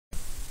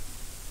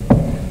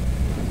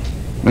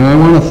Now, I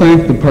want to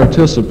thank the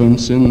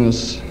participants in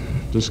this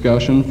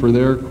discussion for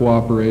their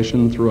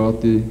cooperation throughout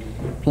the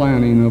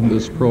planning of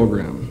this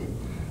program.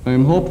 I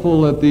am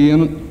hopeful that the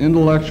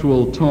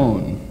intellectual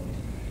tone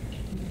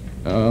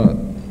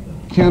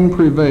can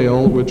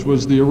prevail, which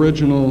was the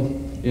original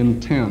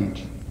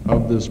intent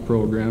of this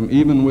program,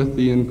 even with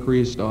the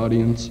increased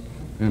audience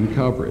and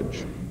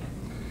coverage.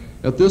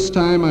 At this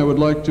time, I would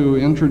like to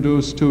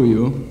introduce to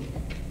you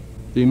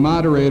the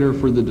moderator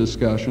for the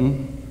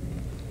discussion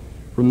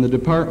from the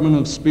Department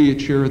of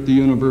Speech here at the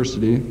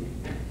University,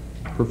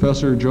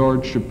 Professor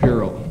George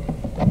Shapiro.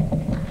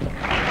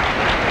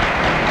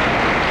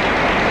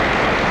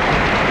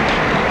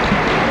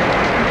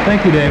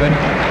 Thank you, David.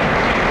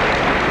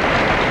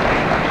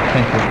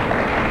 Thank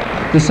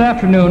you. This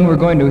afternoon, we're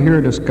going to hear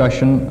a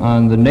discussion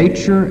on the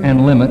nature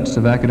and limits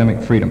of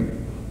academic freedom.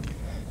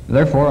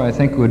 Therefore, I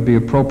think it would be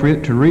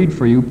appropriate to read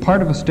for you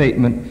part of a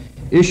statement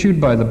issued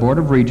by the Board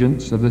of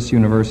Regents of this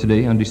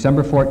university on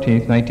December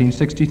 14,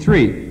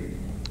 1963.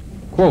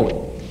 Quote,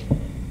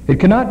 "It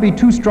cannot be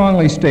too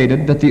strongly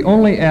stated that the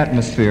only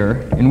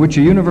atmosphere in which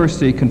a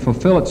university can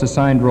fulfill its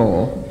assigned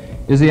role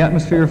is the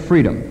atmosphere of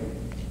freedom.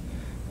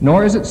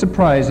 Nor is it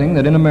surprising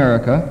that in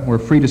America, where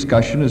free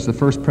discussion is the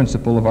first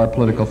principle of our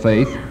political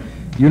faith,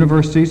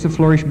 universities have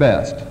flourished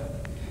best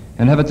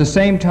and have at the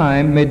same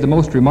time made the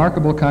most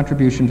remarkable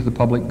contribution to the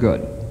public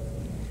good.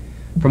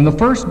 From the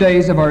first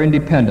days of our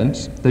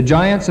independence, the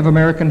giants of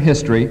American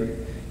history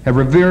have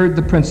revered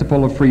the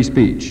principle of free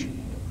speech.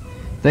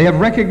 They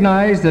have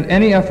recognized that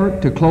any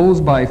effort to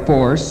close by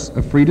force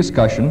of free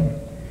discussion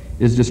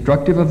is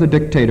destructive of the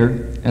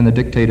dictator and the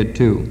dictated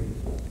to.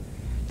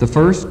 The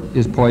first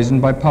is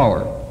poisoned by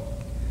power.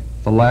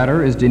 The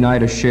latter is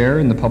denied a share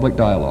in the public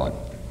dialogue.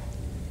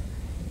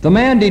 The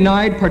man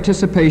denied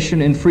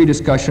participation in free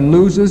discussion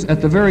loses,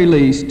 at the very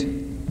least,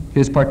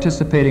 his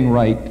participating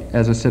right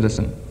as a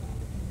citizen.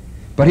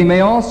 But he may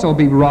also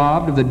be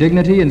robbed of the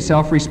dignity and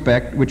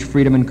self-respect which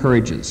freedom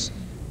encourages.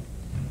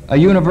 A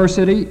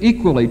university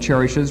equally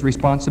cherishes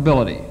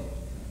responsibility,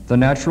 the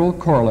natural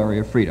corollary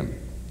of freedom.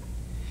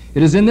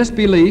 It is in this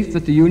belief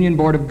that the Union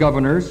Board of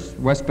Governors,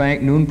 West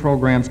Bank Noon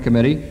Programs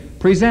Committee,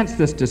 presents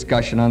this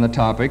discussion on the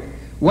topic,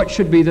 what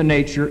should be the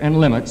nature and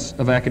limits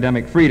of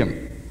academic freedom.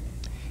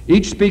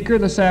 Each speaker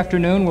this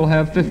afternoon will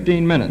have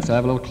 15 minutes. I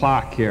have a little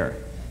clock here.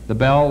 The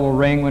bell will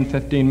ring when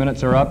 15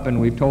 minutes are up, and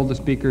we've told the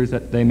speakers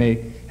that they may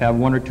have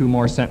one or two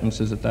more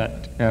sentences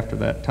after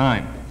that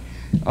time.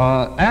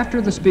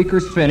 After the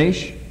speakers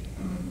finish,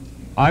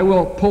 I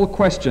will pull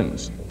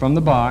questions from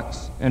the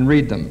box and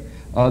read them.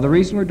 The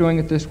reason we're doing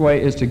it this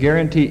way is to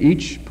guarantee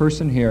each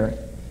person here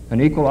an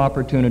equal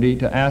opportunity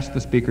to ask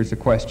the speakers a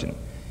question.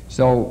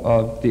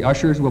 So the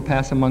ushers will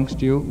pass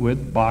amongst you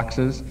with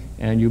boxes,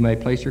 and you may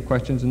place your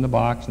questions in the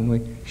box, and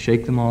we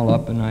shake them all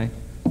up, and I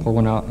pull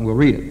one out, and we'll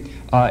read it.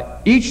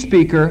 Each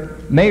speaker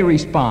may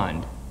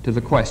respond to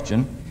the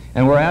question,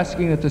 and we're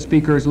asking that the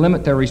speakers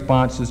limit their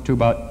responses to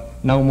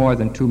about no more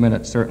than 2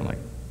 minutes, certainly.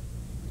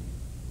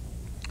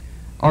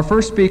 Our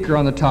first speaker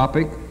on the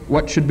topic,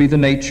 what should be the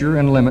nature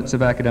and limits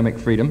of academic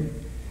freedom,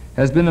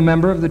 has been a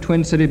member of the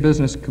Twin City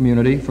business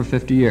community for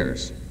 50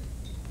 years.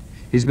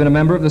 He's been a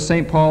member of the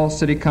St. Paul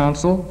City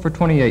Council for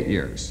 28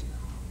 years.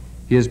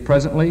 He is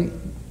presently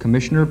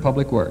Commissioner of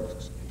Public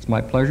Works. It's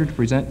my pleasure to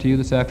present to you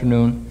this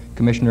afternoon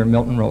Commissioner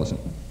Milton Rosen.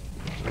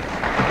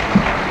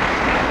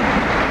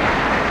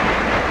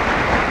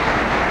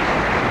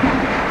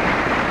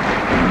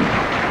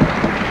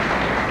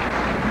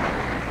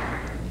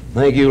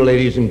 Thank you,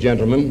 ladies and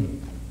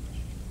gentlemen.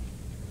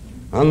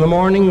 On the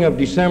morning of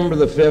December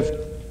the 5th,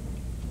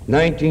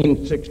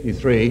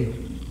 1963,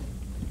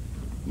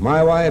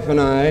 my wife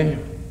and I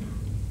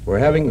were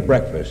having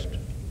breakfast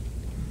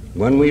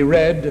when we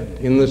read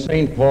in the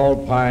St.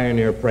 Paul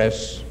Pioneer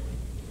Press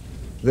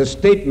the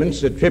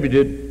statements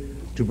attributed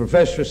to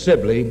Professor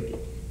Sibley,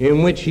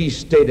 in which he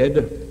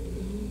stated,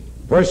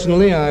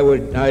 "Personally,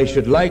 I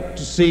should like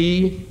to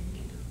see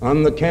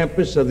on the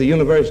campus of the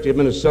University of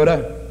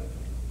Minnesota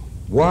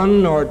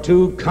 1 or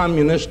 2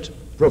 communist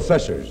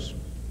professors,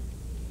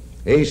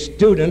 a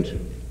student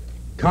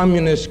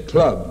communist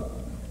club,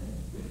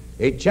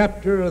 a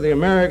chapter of the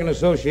American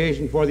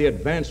Association for the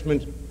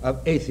Advancement of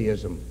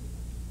Atheism,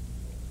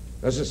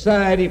 a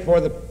society for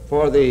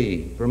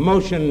the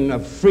promotion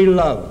of free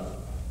love,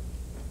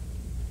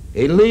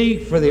 a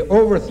league for the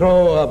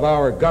overthrow of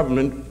our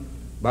government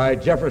by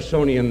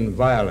Jeffersonian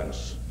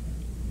violence,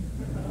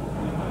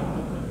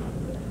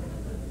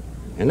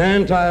 an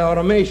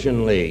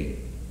anti-automation league,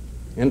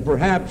 and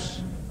perhaps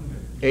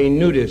a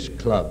nudist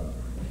club.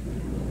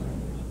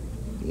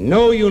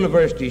 No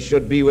university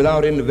should be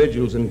without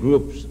individuals and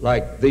groups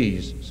like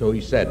these," so he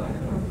said.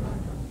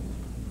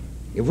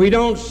 "If we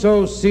don't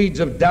sow seeds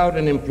of doubt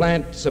and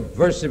implant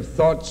subversive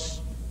thoughts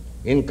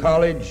in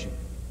college,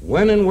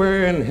 when and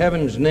where in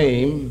heaven's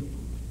name,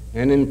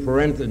 and in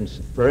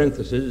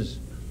parentheses,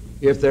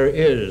 if there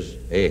is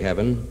a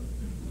heaven,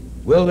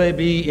 will they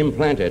be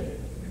implanted?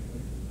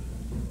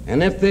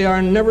 And if they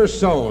are never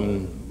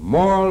sown,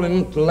 moral and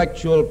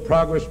intellectual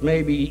progress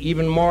may be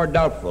even more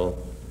doubtful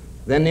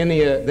than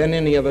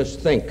any of us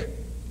think.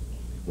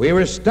 We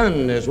were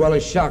stunned as well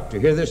as shocked to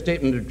hear this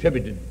statement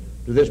attributed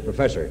to this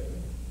professor.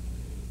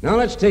 Now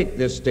let's take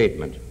this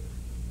statement.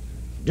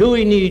 Do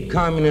we need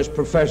communist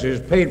professors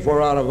paid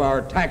for out of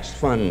our tax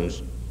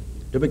funds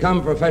to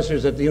become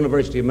professors at the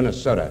University of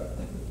Minnesota?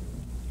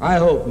 I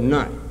hope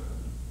not.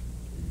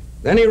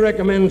 Then he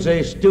recommends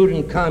a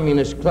student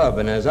communist club,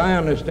 and as I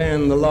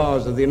understand the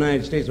laws of the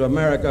United States of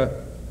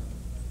America,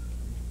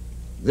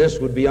 this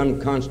would be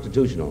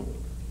unconstitutional.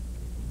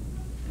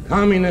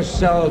 Communist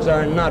cells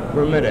are not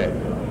permitted.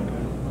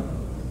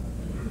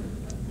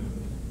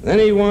 Then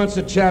he wants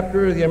a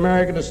chapter of the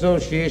American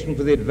Association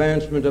for the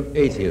Advancement of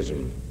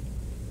Atheism.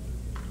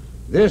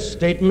 This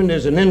statement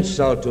is an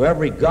insult to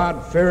every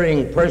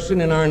God-fearing person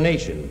in our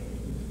nation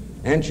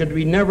and should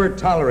be never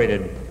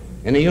tolerated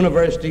in a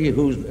university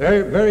whose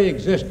very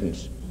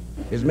existence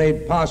is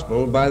made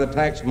possible by the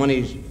tax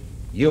monies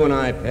you and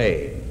I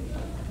pay.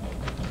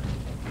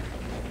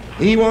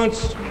 He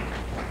wants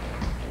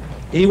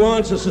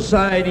a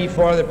society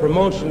for the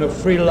promotion of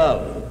free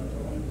love.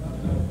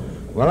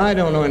 Well, I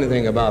don't know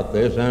anything about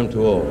this. I'm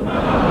too old.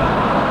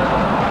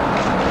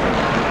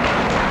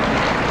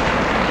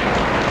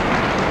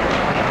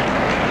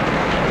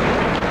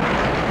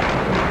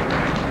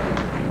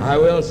 I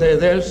will say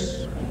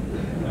this,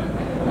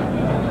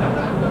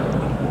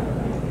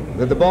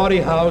 that the bawdy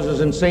houses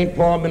in St.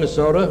 Paul,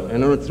 Minnesota,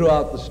 and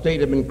throughout the state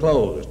have been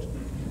closed,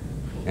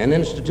 and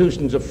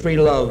institutions of free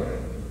love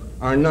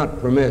are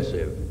not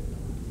permissive.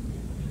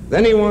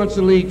 Then he wants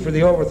a league for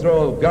the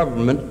overthrow of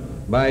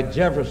government by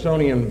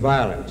Jeffersonian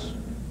violence.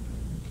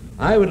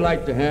 I would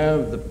like to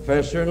have the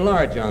professor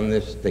enlarge on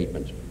this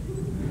statement.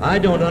 I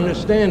don't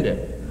understand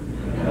it.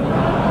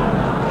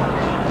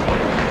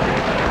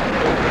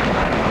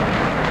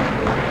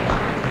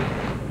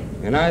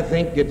 And I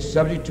think it's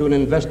subject to an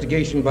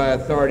investigation by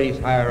authorities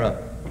higher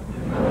up.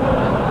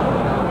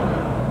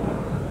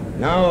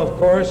 Now, of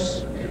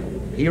course,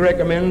 he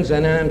recommends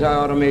an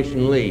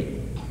anti-automation league.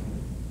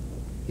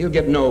 He'll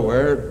get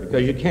nowhere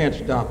because you can't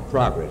stop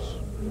progress.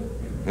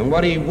 And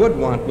what he would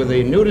want with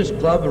a nudist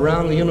club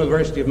around the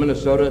University of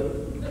Minnesota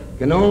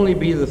can only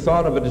be the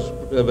thought of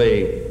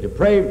a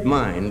depraved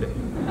mind,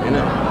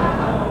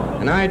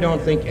 and I don't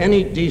think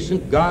any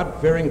decent,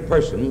 God-fearing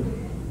person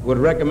would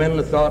recommend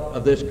the thought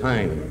of this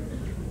kind.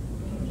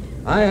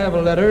 I have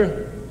a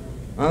letter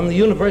on the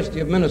University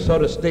of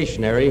Minnesota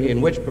stationery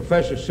in which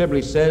Professor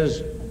Sibley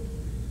says,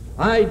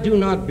 "I do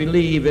not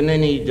believe in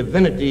any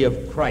divinity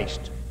of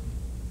Christ.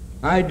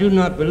 I do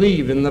not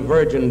believe in the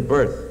virgin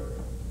birth.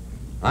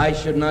 I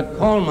should not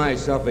call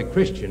myself a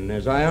Christian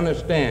as I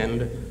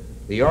understand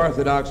the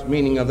orthodox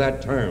meaning of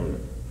that term."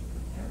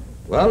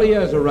 Well, he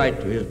has a right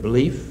to his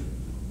belief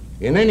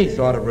in any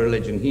thought of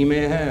religion he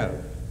may have.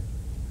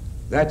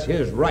 That's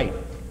his right.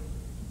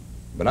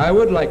 But I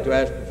would like to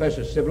ask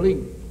Professor Sibley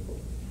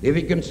if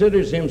he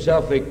considers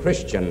himself a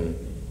Christian,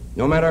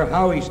 no matter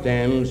how he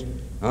stands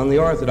on the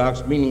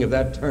orthodox meaning of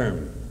that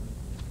term.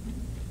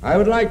 I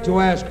would like to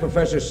ask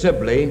Professor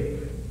Sibley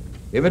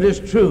if it is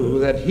true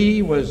that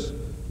he was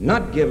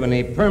not given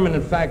a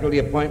permanent faculty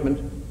appointment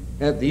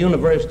at the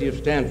University of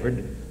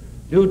Stanford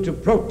due to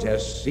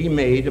protests he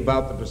made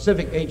about the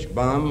Pacific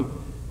H-bomb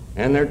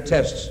and their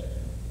tests,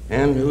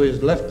 and to his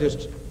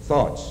leftist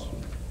thoughts.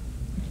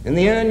 In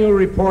the annual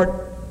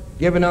report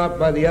given out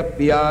by the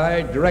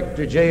FBI,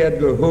 Director J.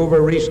 Edgar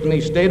Hoover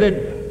recently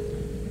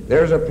stated,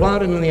 "There's a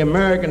plot in the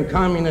American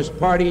Communist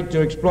Party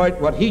to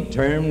exploit what he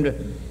termed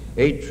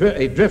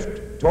a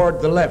drift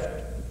toward the left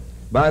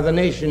by the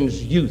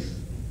nation's youth."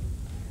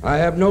 I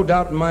have no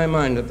doubt in my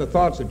mind that the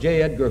thoughts of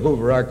J. Edgar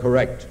Hoover are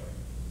correct.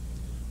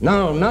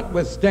 Now,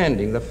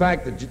 notwithstanding the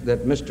fact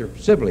that Mr.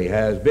 Sibley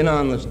has been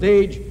on the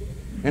stage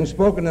and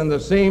spoken in the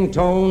same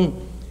tone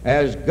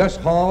as Gus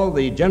Hall,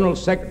 the General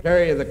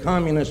Secretary of the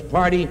Communist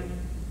Party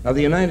of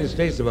the United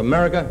States of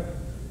America,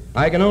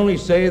 I can only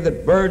say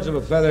that birds of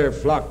a feather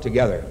flock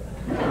together.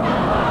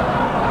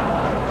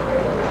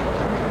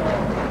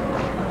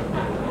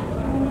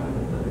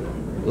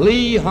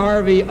 Lee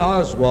Harvey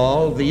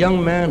Oswald, the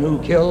young man who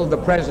killed the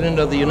President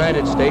of the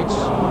United States,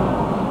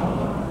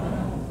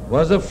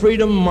 was a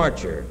freedom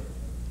marcher,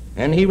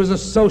 and he was a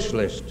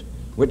socialist,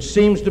 which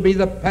seems to be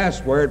the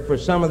password for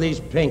some of these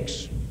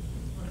pinks.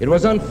 It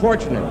was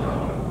unfortunate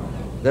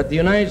that the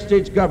United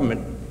States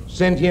government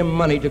sent him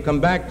money to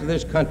come back to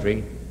this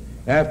country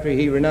after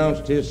he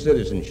renounced his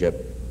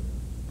citizenship.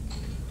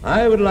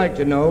 I would like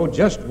to know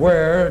just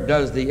where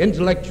does the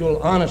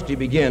intellectual honesty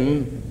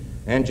begin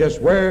and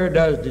just where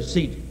does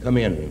deceit come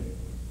in.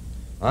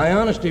 I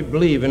honestly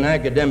believe in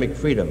academic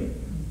freedom,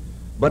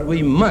 but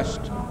we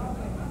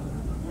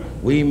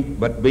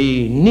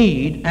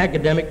need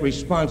academic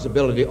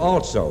responsibility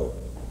also.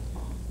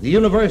 The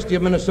University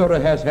of Minnesota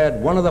has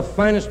had one of the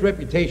finest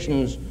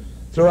reputations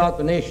throughout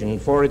the nation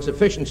for its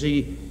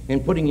efficiency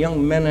in putting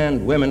young men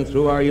and women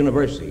through our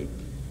university.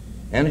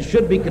 And it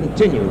should be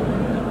continued.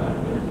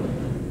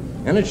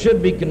 And it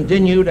should be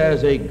continued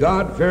as a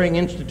God-fearing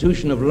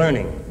institution of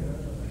learning.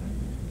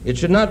 It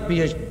should not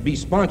be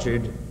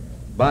sponsored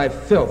by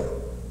filth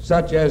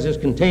such as is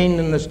contained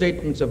in the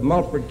statements of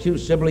Mulford Q.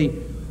 Sibley,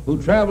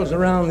 who travels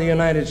around the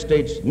United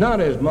States not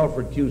as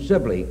Mulford Q.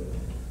 Sibley,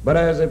 but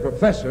as a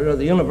professor of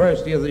the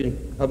University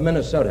of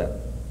Minnesota.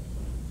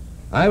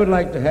 I would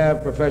like to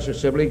have Professor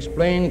Sibley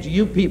explain to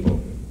you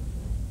people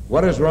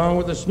what is wrong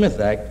with the Smith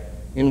Act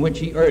in which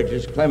he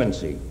urges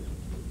clemency.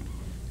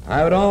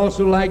 I would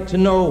also like to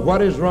know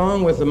what is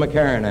wrong with the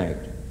McCarran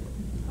Act.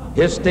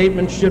 His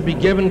statement should be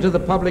given to the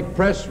public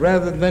press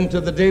rather than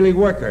to the Daily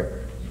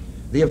Worker,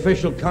 the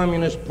official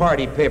Communist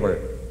Party paper.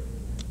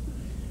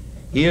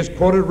 He is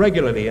quoted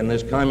regularly in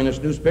this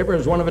communist newspaper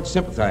as one of its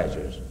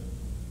sympathizers.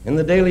 In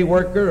the Daily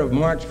Worker of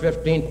March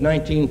 15,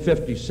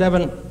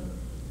 1957,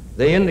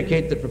 they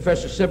indicate that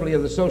Professor Sibley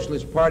of the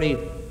Socialist Party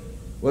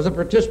was a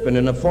participant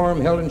in a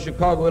forum held in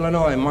Chicago,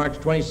 Illinois, March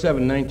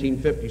 27,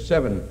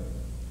 1957,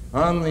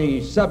 on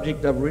the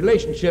subject of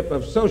relationship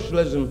of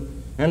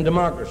socialism and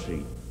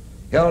democracy,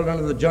 held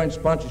under the joint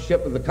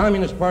sponsorship of the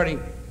Communist Party,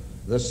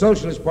 the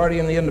Socialist Party,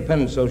 and the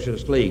Independent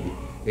Socialist League,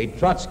 a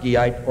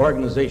Trotskyite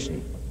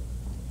organization.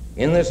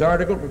 In this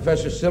article,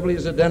 Professor Sibley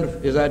is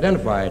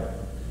identified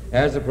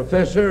as a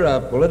professor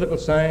of political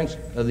science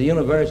of the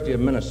University of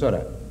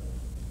Minnesota.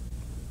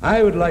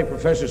 I would like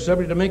Professor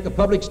Sibley to make a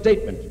public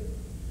statement.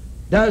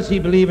 Does he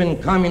believe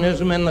in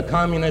communism and the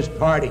Communist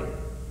Party?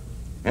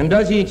 And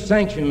does he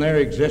sanction their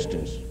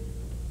existence?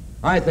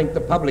 I think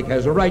the public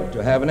has a right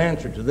to have an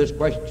answer to this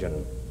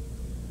question.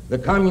 The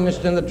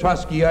communists and the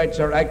Trotskyites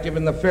are active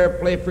in the Fair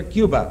Play for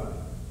Cuba,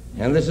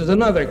 and this is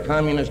another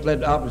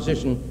communist-led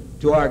opposition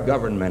to our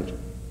government.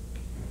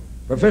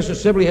 Professor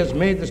Sibley has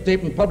made the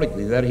statement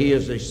publicly that he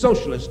is a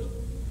socialist,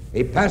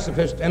 a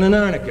pacifist, and an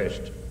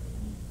anarchist.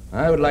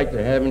 I would like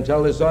to have him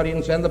tell this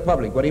audience and the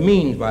public what he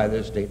means by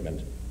this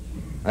statement.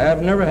 I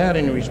have never had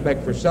any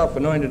respect for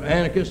self-anointed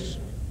anarchists,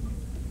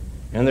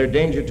 and their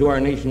danger to our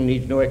nation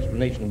needs no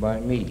explanation by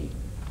me.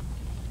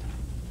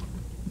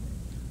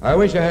 I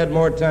wish I had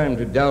more time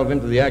to delve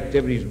into the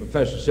activities of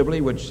Professor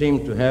Sibley, which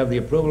seems to have the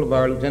approval of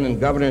our Lieutenant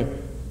Governor,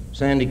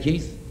 Sandy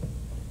Keith,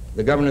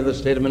 the Governor of the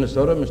state of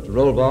Minnesota, Mr.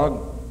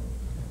 Rolvog,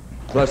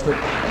 plus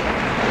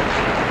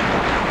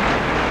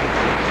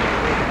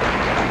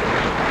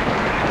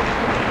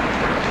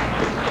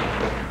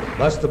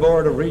the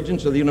Board of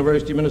Regents of the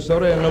University of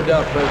Minnesota, and no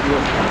doubt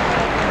President.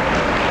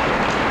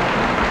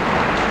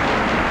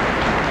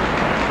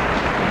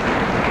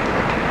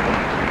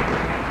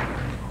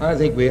 I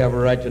think we have a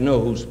right to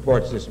know who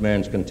supports this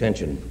man's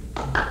contention.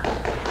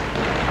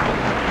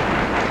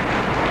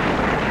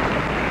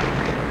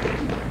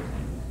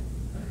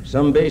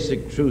 Some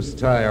basic truths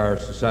tie our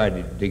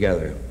society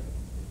together.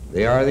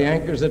 They are the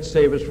anchors that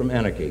save us from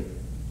anarchy.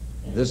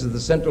 This is the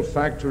central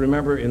fact to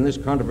remember in this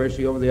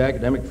controversy over the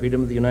academic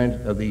freedom of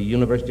the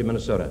University of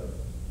Minnesota.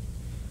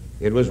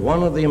 It was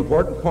one of the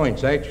important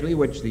points, actually,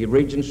 which the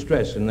Regents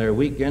stressed in their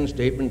weekend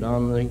statement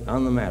on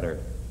the matter.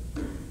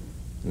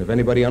 And if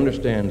anybody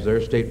understands their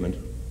statement,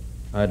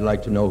 I'd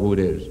like to know who it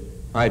is.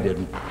 I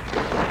didn't.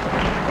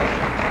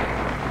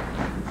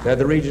 That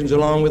the Regents,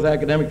 along with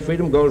academic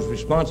freedom, goes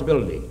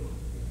responsibility.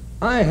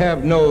 I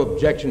have no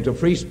objection to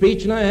free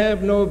speech, and I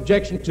have no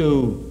objection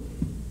to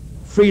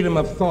freedom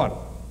of thought,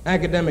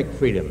 academic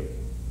freedom.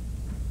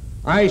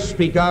 I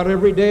speak out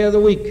every day of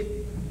the week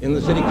in the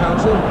City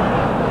Council,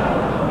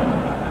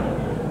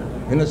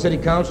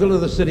 of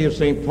the City of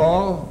St.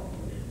 Paul.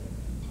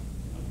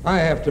 I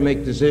have to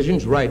make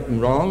decisions, right and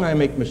wrong. I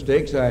make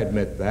mistakes, I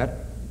admit that.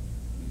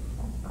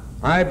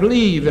 I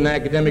believe in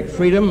academic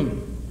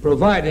freedom,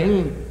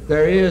 providing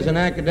there is an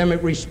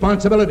academic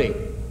responsibility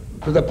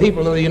to the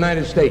people of the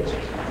United States.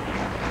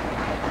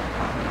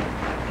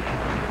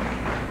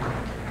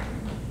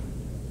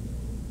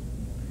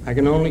 I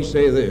can only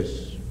say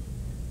this,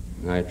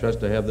 and I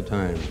trust I have the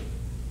time.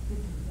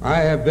 I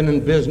have been in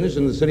business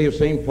in the city of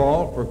St.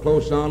 Paul for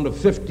close on to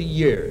 50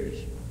 years.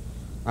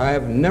 I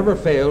have never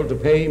failed to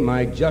pay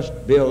my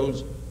just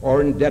bills or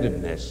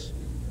indebtedness.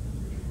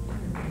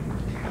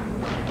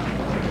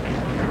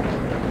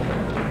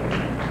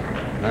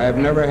 I have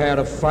never had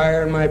a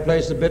fire in my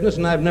place of business,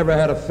 and I've never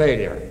had a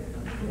failure.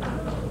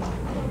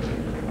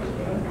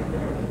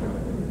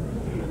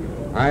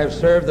 I have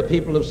served the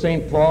people of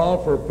St.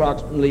 Paul for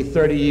approximately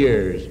 30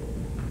 years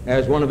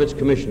as one of its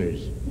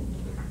commissioners.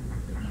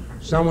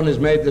 Someone has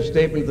made the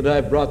statement that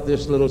I brought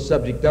this little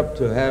subject up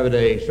to have it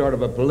a sort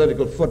of a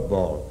political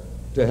football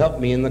to help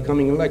me in the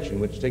coming election,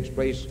 which takes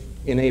place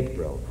in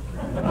April.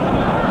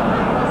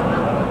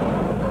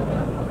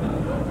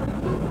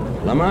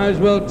 Well, I might as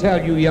well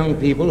tell you young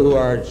people who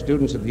are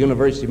students at the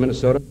University of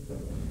Minnesota,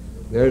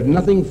 there's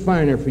nothing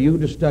finer for you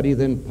to study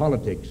than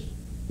politics,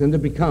 than to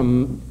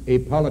become a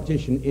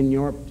politician in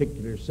your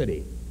particular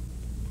city.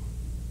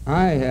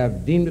 I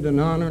have deemed it an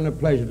honor and a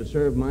pleasure to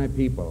serve my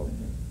people,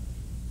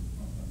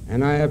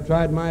 and I have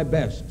tried my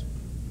best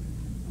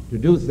to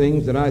do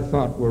things that I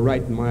thought were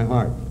right in my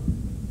heart.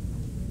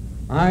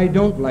 I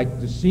don't like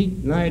deceit,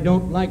 and I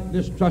don't like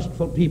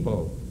distrustful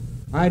people.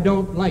 I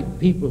don't like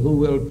people who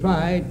will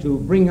try to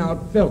bring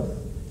out filth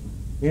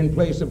in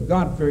place of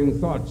God-fearing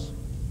thoughts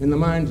in the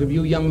minds of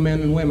you young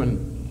men and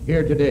women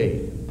here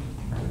today.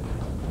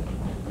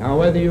 Now,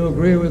 whether you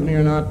agree with me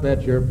or not,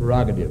 that's your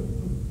prerogative.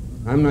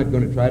 I'm not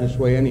going to try to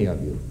sway any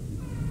of you.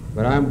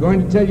 But I'm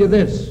going to tell you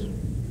this.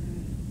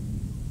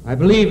 I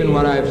believe in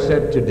what I've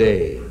said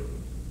today.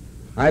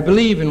 I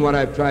believe in what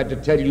I've tried to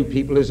tell you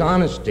people is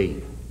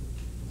honesty.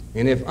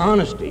 And if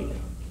honesty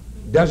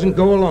doesn't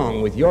go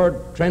along with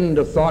your trend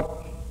of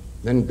thought,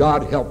 then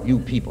God help you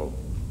people.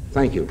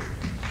 Thank you.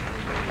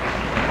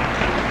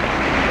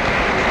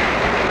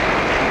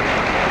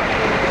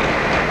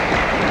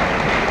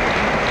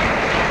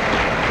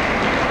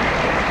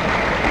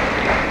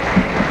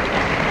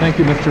 Thank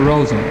you, Mr.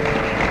 Rosen.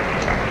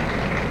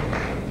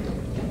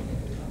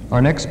 Our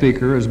next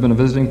speaker has been a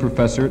visiting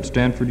professor at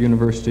Stanford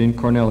University and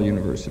Cornell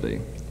University.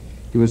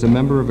 He was a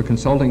member of a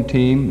consulting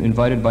team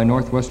invited by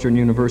Northwestern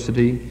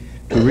University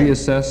to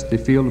reassess the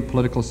field of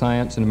political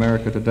science in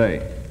America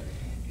today.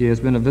 He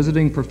has been a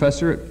visiting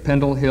professor at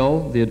Pendle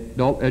Hill, the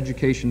Adult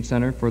Education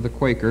Center for the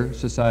Quaker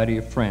Society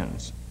of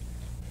Friends.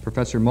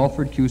 Professor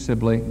Mulford Q.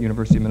 Sibley,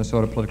 University of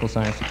Minnesota Political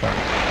Science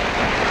Department.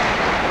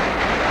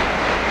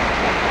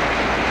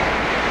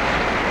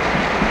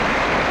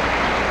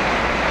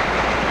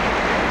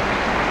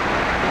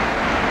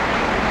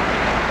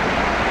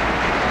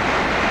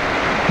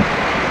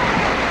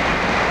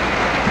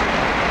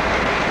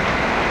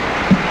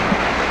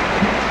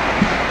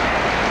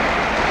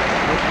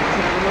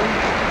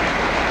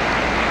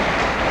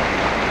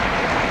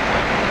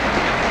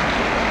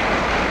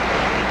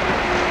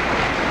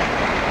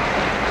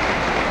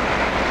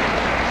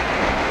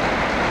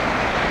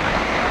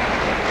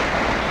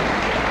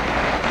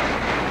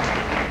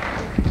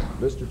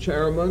 Mr.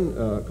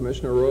 Chairman,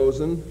 Commissioner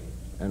Rosen,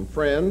 and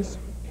friends,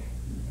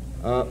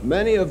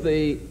 many of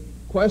the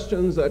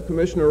questions that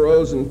Commissioner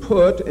Rosen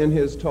put in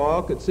his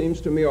talk, it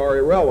seems to me, are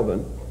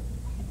irrelevant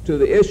to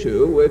the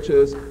issue, which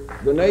is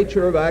the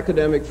nature of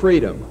academic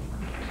freedom.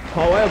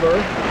 However,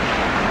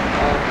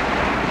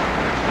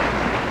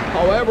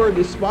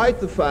 despite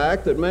the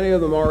fact that many of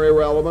them are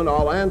irrelevant,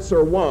 I'll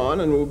answer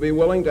one and will be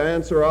willing to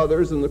answer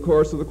others in the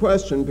course of the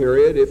question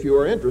period if you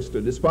are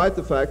interested, despite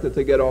the fact that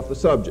they get off the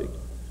subject.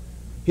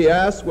 He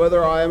asked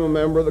whether I am a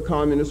member of the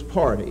Communist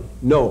Party.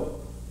 No.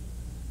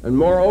 And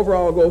moreover,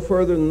 I'll go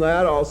further than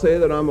that. I'll say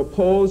that I'm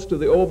opposed to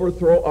the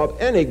overthrow of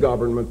any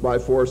government by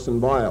force and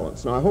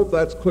violence. Now, I hope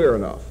that's clear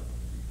enough.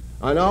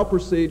 I now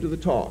proceed to the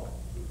talk.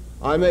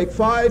 I make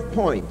 5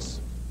 points.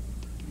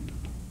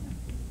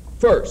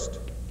 First,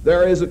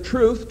 there is a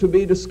truth to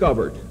be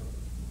discovered.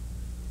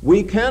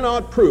 We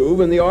cannot prove,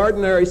 in the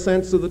ordinary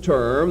sense of the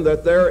term,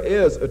 that there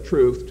is a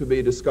truth to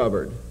be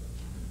discovered.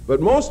 But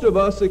most of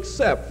us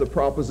accept the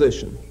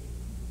proposition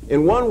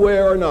in one way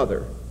or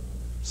another.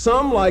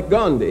 Some, like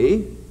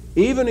Gandhi,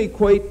 even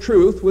equate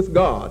truth with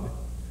God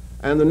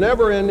and the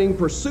never-ending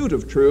pursuit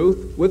of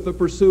truth with the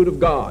pursuit of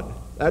God.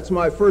 That's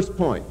my first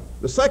point.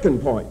 The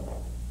second point,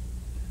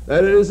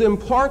 that it is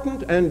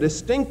important and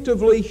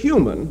distinctively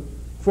human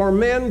for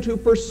men to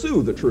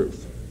pursue the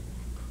truth.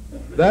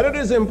 That it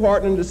is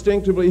important and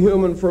distinctively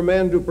human for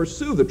men to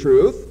pursue the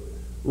truth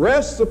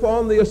rests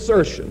upon the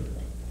assertion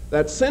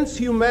that since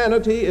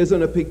humanity is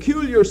in a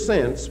peculiar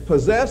sense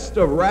possessed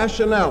of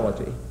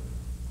rationality,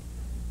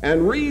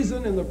 and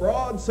reason in the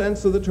broad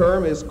sense of the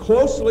term is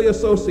closely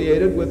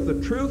associated with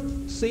the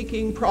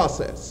truth-seeking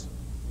process,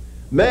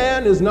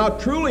 man is not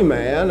truly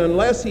man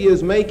unless he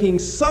is making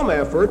some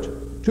effort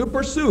to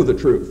pursue the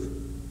truth.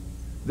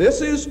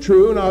 This is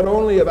true not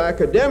only of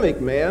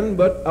academic men,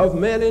 but of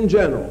men in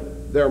general.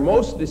 They're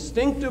most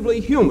distinctively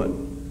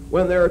human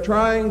when they're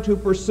trying to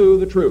pursue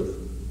the truth.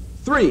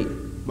 3,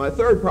 my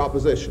third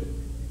proposition,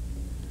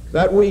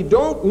 that we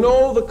don't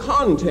know the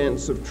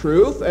contents of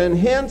truth and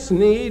hence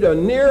need a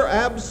near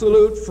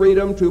absolute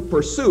freedom to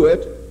pursue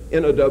it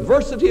in a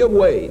diversity of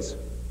ways.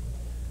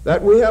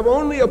 That we have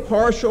only a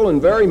partial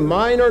and very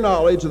minor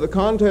knowledge of the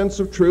contents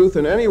of truth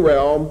in any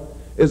realm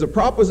is a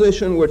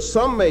proposition which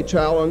some may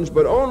challenge,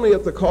 but only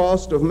at the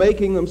cost of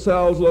making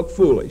themselves look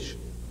foolish.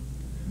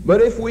 But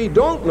if we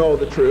don't know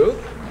the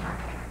truth,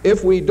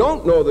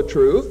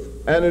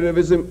 and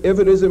if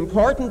it is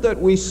important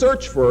that we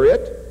search for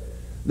it,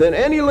 then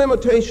any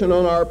limitation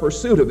on our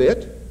pursuit of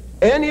it,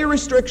 any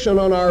restriction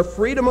on our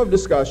freedom of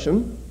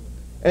discussion,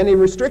 any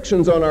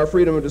restrictions on our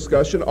freedom of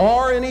discussion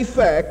are in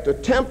effect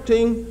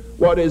attempting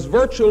what is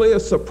virtually a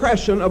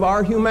suppression of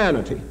our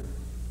humanity.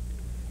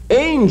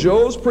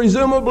 Angels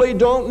presumably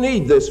don't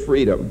need this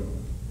freedom,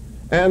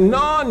 and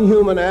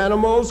non-human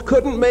animals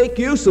couldn't make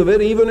use of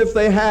it even if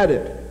they had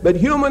it, but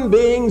human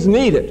beings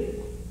need it.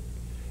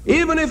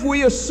 Even if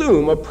we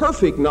assume a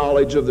perfect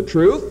knowledge of the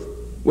truth,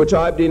 which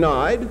I've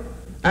denied,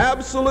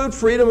 absolute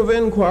freedom of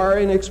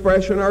inquiry and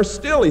expression are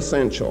still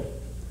essential.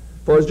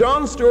 For as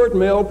John Stuart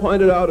Mill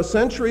pointed out a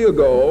century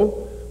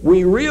ago,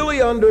 we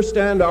really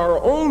understand our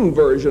own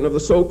version of the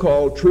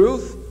so-called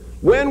truth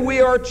when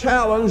we are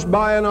challenged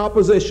by an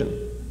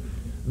opposition.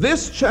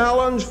 This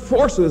challenge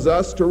forces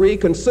us to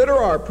reconsider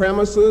our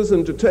premises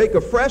and to take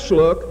a fresh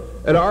look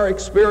at our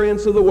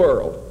experience of the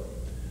world.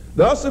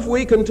 Thus, if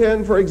we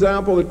contend, for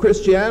example, that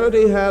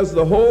Christianity has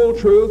the whole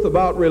truth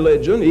about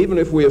religion, even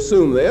if we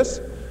assume this,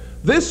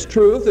 This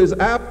truth is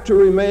apt to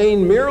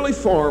remain merely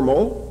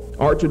formal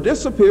or to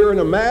disappear in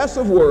a mass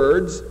of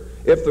words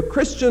if the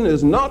Christian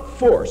is not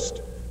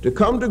forced to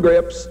come to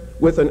grips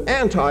with an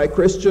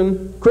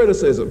anti-Christian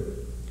criticism.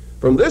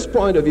 From this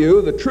point of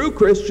view, the true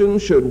Christian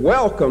should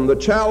welcome the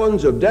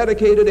challenge of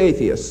dedicated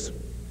atheists.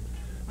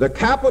 The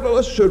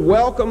capitalist should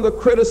welcome the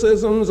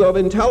criticisms of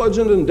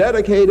intelligent and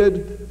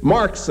dedicated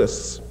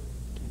Marxists.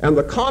 And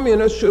the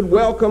communist should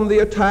welcome the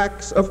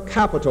attacks of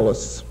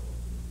capitalists.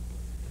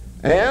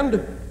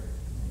 And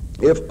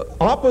if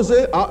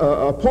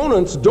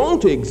opponents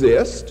don't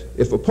exist,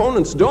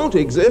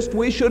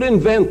 we should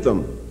invent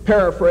them,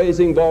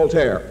 paraphrasing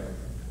Voltaire.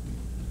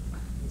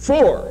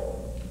 4,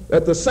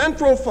 that the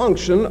central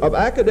function of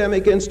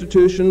academic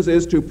institutions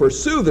is to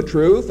pursue the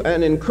truth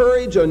and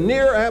encourage a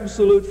near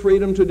absolute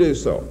freedom to do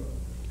so.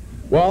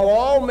 While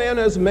all men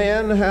as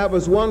men have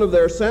as one of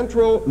their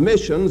central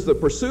missions the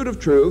pursuit of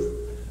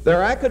truth,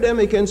 their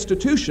academic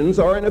institutions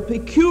are in a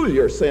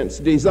peculiar sense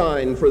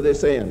designed for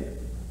this end.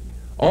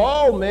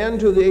 All men,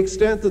 to the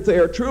extent that they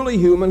are truly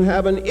human,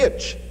 have an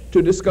itch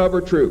to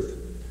discover truth.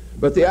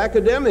 But the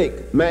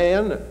academic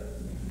man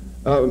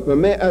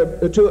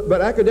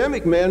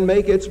academic men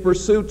make its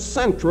pursuit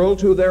central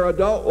to their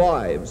adult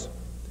lives.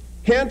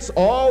 Hence,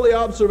 all the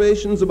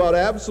observations about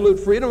absolute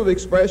freedom of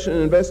expression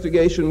and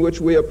investigation which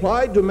we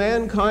applied to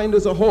mankind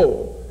as a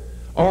whole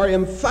are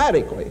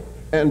emphatically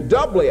and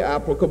doubly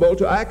applicable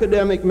to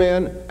academic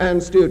men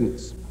and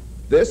students.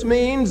 This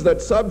means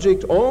that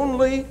subject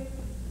only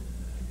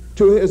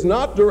to his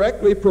not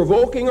directly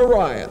provoking a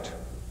riot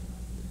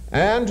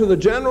and to the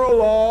general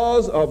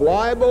laws of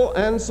libel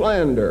and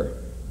slander,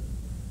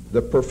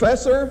 the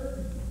professor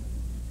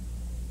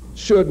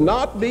should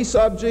not be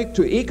subject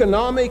to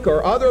economic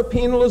or other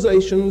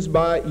penalizations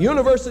by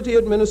university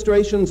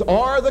administrations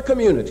or the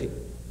community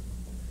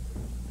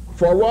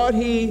for what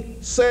he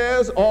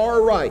says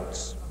or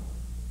writes.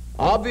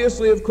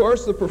 Obviously, of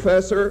course, the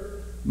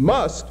professor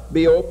must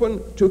be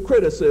open to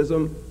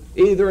criticism,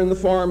 either in the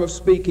form of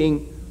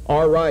speaking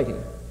or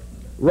writing.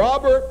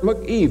 Robert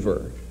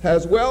McIver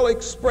has well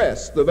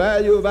expressed the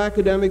value of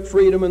academic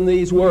freedom in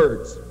these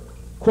words,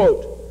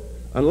 quote,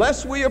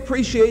 "Unless we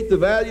appreciate the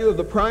value of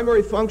the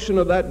primary function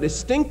of that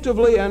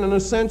distinctively and in a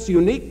sense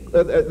uniquely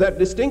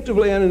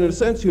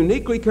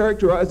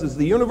characterizes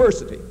the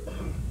university,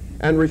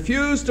 and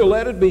refuse to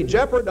let it be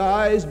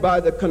jeopardized by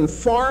the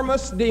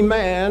conformist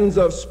demands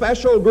of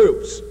special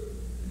groups,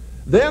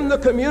 then the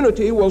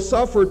community will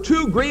suffer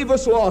two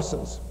grievous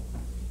losses.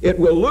 It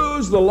will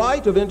lose the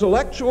light of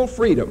intellectual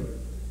freedom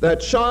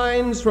that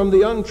shines from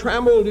the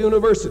untrammeled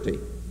university,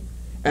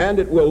 and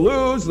it will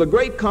lose the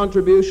great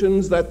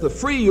contributions that the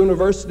free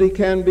university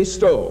can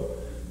bestow.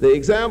 The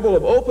example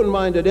of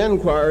open-minded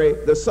inquiry,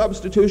 the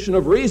substitution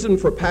of reason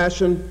for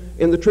passion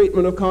in the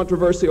treatment of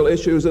controversial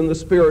issues in the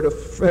spirit of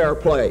fair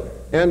play."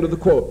 End of the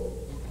quote.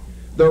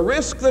 The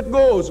risk that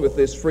goes with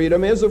this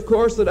freedom is, of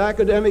course, that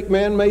academic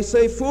men may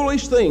say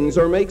foolish things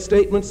or make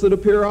statements that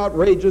appear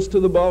outrageous to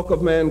the bulk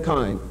of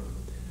mankind.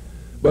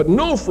 But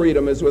no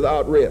freedom is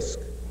without risk.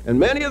 And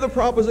many of the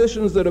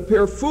propositions that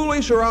appear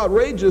foolish or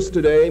outrageous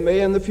today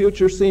may in the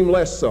future seem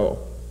less so.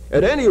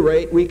 At any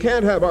rate, we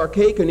can't have our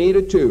cake and eat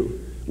it too.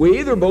 We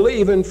either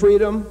believe in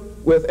freedom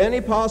with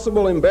any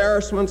possible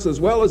embarrassments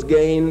as well as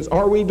gains,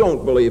 or we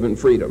don't believe in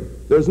freedom.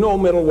 There's no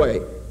middle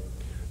way.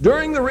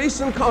 During the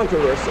recent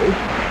controversy,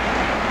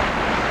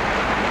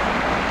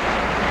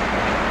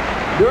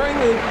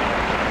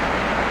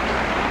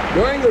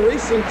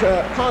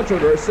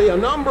 a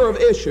number of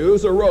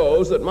issues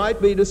arose that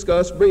might be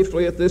discussed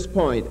briefly at this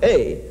point.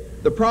 A,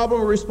 the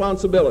problem of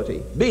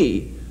responsibility.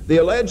 B, the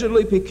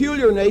allegedly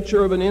peculiar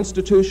nature of an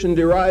institution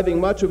deriving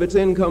much of its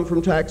income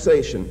from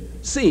taxation.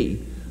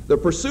 C, the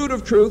pursuit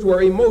of truth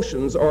where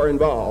emotions are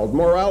involved,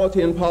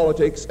 morality and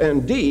politics.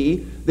 And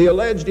D, the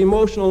alleged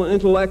emotional and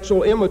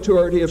intellectual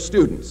immaturity of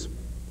students.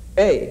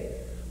 A,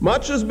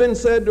 much has been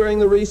said during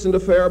the recent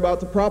affair about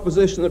the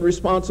proposition that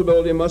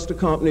responsibility must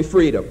accompany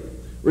freedom.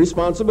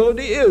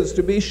 Responsibility is,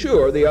 to be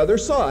sure, the other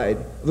side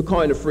of the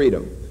coin of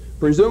freedom.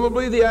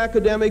 Presumably, the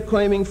academic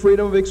claiming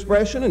freedom of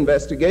expression,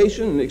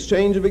 investigation, and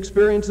exchange of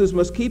experiences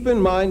must keep in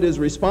mind his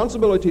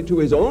responsibility to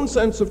his own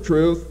sense of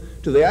truth,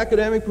 to the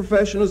academic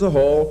profession as a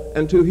whole,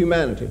 and to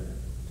humanity.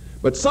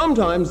 But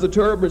sometimes the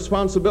term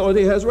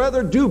responsibility has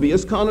rather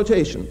dubious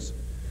connotations.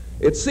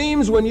 It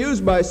seems, when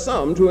used by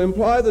some, to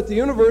imply that the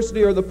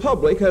university or the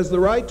public has the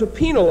right to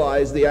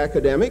penalize the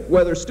academic,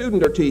 whether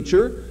student or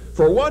teacher,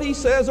 for what he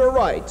says or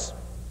writes.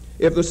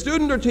 If the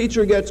student or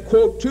teacher gets,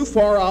 quote, too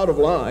far out of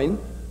line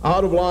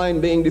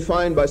being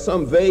defined by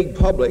some vague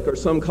public or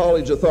some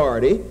college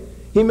authority,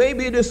 he may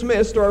be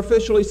dismissed or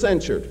officially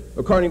censured,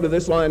 according to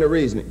this line of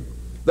reasoning.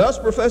 Thus,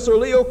 Professor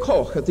Leo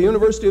Koch at the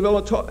University of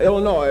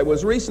Illinois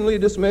was recently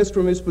dismissed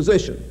from his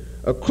position,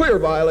 a clear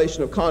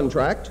violation of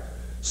contract,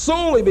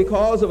 solely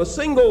because of a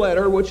single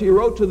letter which he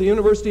wrote to the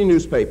university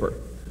newspaper.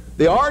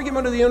 The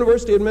argument of the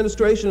university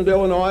administration at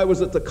Illinois was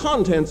that the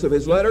contents of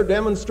his letter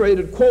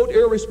demonstrated, quote,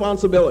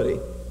 irresponsibility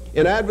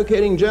in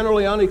advocating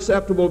generally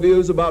unacceptable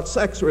views about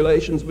sex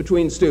relations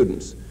between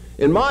students.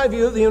 In my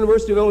view, the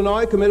University of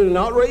Illinois committed an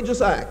outrageous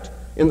act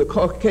in the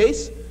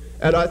case,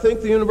 and I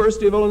think the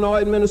University of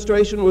Illinois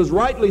administration was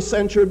rightly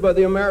censured by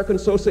the American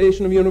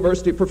Association of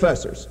University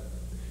Professors.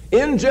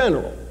 In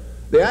general,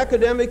 the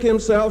academic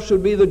himself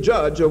should be the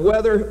judge of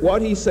whether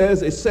what he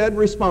says is said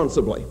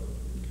responsibly.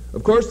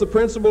 Of course, the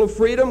principle of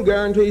freedom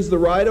guarantees the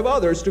right of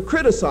others to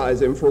criticize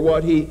him for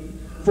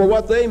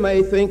what they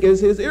may think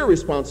is his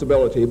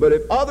irresponsibility. But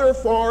if other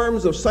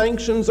forms of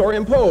sanctions are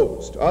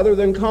imposed, other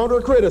than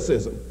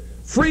counter-criticism,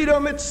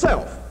 freedom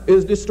itself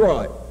is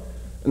destroyed.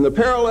 And the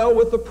parallel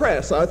with the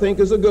press, I think,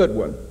 is a good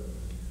one.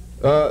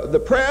 The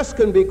press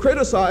can be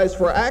criticized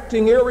for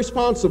acting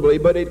irresponsibly,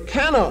 but it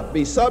cannot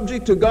be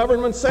subject to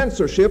government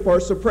censorship or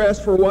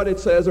suppressed for what it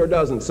says or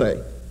doesn't say.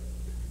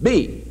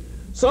 B,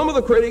 some of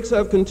the critics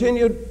have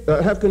contended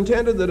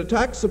that a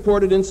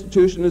tax-supported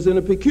institution is in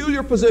a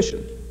peculiar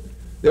position.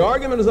 The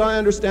argument, as I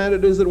understand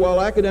it, is that while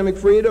academic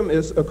freedom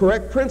is a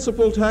correct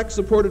principle,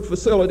 tax-supported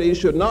facilities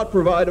should not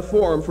provide a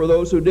forum for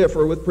those who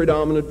differ with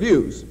predominant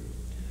views.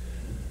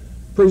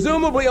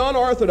 Presumably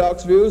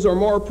unorthodox views are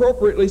more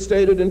appropriately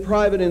stated in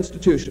private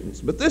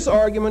institutions, but this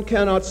argument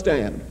cannot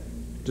stand.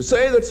 To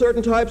say that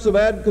certain types of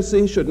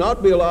advocacy should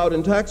not be allowed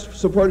in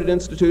tax-supported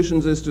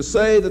institutions is to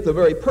say that the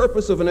very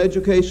purpose of an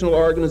educational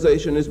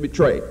organization is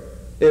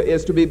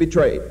to be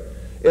betrayed.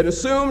 It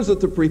assumes that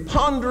the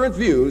preponderant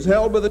views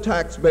held by the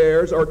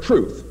taxpayers are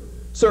truth,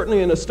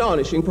 certainly an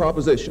astonishing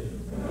proposition.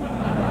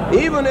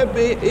 Even if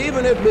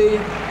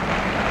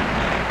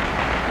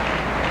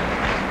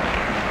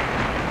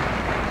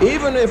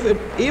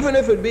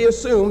it be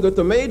assumed that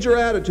the major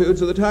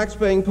attitudes of the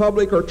taxpaying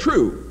public are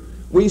true,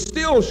 we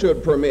still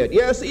should permit,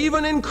 yes,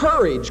 even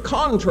encourage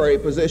contrary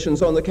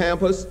positions on the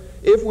campus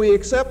if we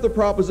accept the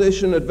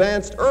proposition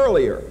advanced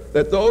earlier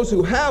that those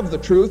who have the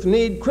truth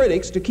need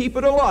critics to keep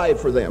it alive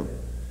for them.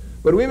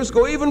 But we must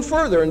go even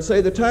further and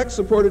say the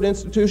tax-supported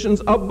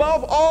institutions,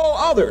 above all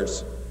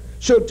others,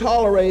 should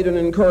tolerate and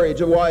encourage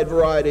a wide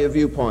variety of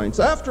viewpoints.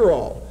 After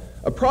all,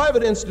 a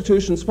private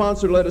institution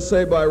sponsored, let us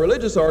say, by a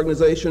religious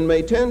organization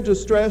may tend to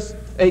stress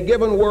a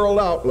given world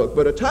outlook,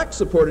 but a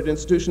tax-supported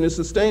institution is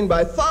sustained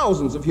by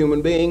thousands of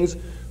human beings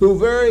who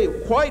vary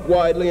quite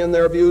widely in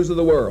their views of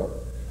the world.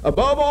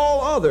 Above all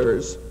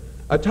others,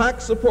 a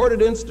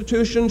tax-supported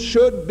institution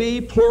should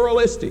be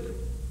pluralistic.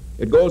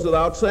 It goes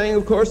without saying,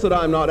 of course, that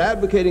I'm not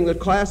advocating that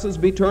classes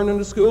be turned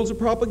into schools of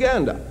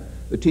propaganda.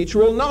 The teacher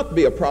will not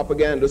be a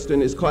propagandist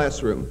in his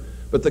classroom.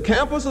 But the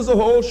campus as a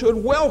whole should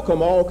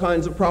welcome all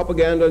kinds of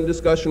propaganda and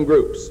discussion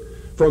groups,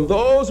 from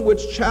those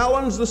which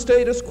challenge the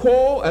status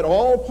quo at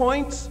all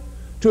points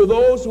to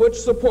those which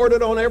support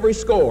it on every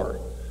score,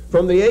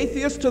 from the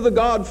atheist to the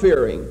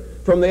God-fearing,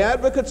 from the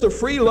advocates of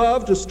free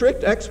love to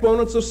strict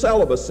exponents of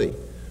celibacy,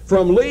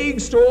 from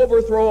leagues to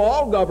overthrow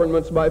all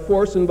governments by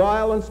force and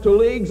violence to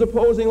leagues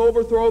opposing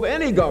overthrow of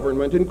any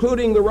government,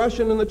 including the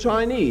Russian and the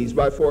Chinese,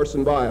 by force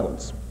and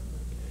violence.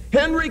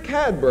 Henry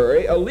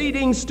Cadbury, a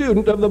leading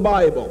student of the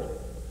Bible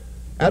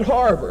at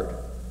Harvard,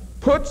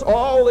 puts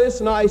all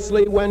this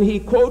nicely when he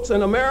quotes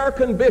an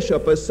American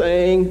bishop as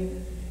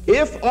saying,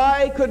 "If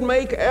I could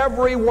make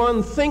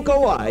everyone think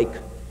alike,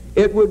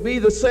 it would be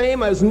the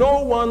same as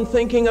no one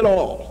thinking at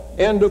all."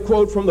 End of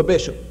quote from the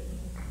bishop.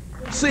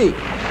 See,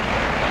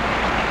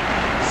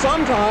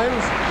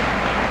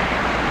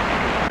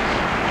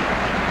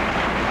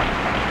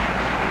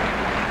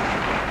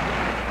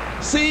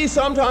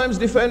 sometimes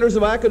defenders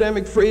of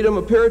academic freedom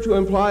appear to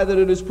imply that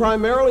it is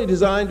primarily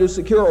designed to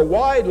secure a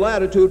wide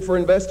latitude for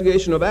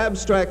investigation of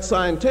abstract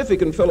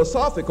scientific and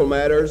philosophical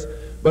matters,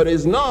 but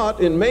is not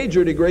in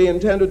major degree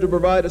intended to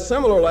provide a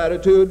similar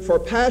latitude for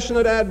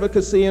passionate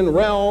advocacy in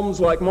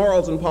realms like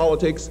morals and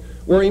politics,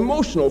 where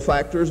emotional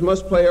factors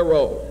must play a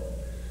role.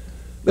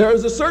 There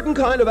is a certain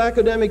kind of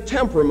academic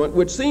temperament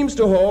which seems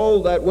to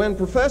hold that when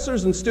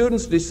professors and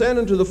students descend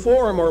into the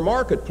forum or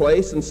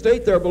marketplace and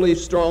state their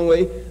beliefs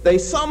strongly, they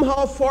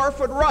somehow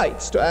forfeit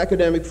rights to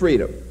academic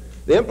freedom.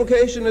 The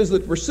implication is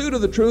that pursuit of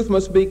the truth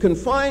must be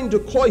confined to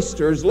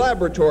cloisters,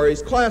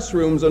 laboratories,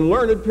 classrooms, and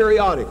learned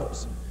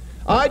periodicals.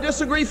 I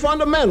disagree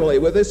fundamentally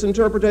with this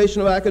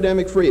interpretation of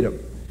academic freedom.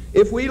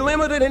 If we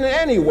limit it in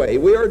any way,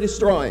 we are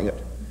destroying it.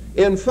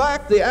 In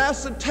fact, the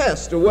acid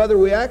test of whether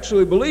we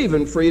actually believe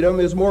in freedom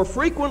is more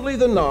frequently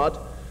than not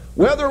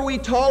whether we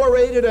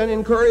tolerate it and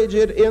encourage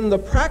it in the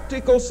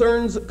practical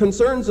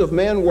concerns of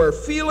men where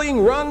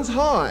feeling runs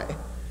high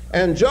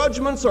and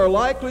judgments are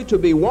likely to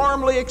be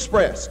warmly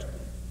expressed.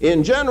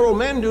 In general,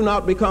 men do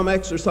not become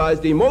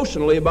exercised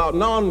emotionally about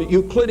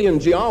non-Euclidean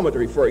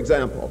geometry, for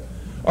example,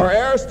 or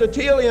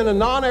Aristotelian and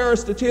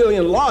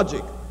non-Aristotelian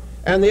logic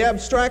and the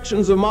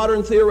abstractions of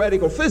modern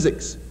theoretical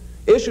physics.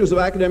 Issues of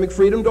academic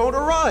freedom don't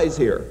arise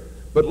here.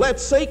 But let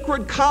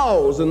sacred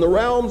cows in the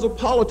realms of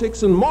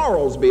politics and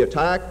morals be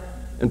attacked,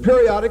 and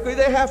periodically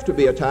they have to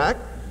be attacked,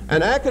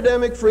 and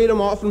academic freedom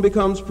often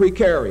becomes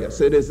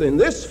precarious. It is in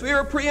this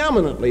sphere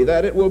preeminently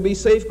that it will be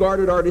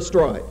safeguarded or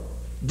destroyed.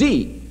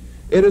 D,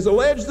 it is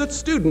alleged that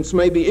students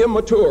may be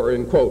immature,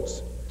 in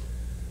quotes.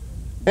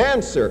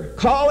 Answer: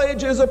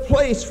 college is a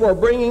place for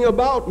bringing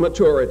about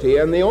maturity,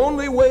 and the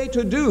only way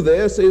to do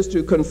this is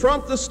to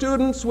confront the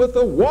students with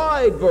a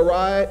wide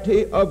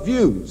variety of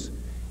views.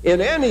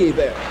 In any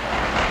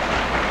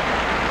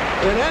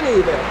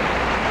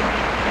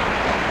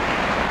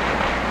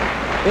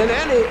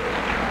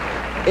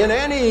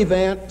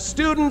event,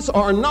 students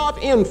are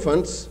not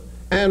infants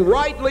and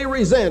rightly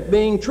resent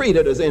being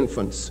treated as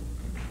infants.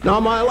 Now,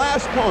 my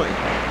last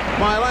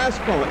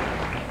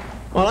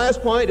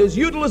point is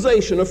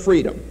utilization of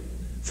freedom.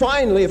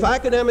 Finally, if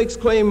academics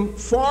claim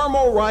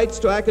formal rights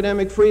to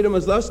academic freedom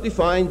as thus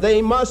defined,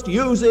 they must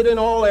use it in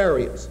all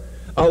areas.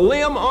 A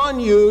limb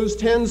unused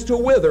tends to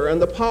wither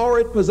and the power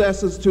it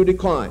possesses to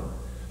decline.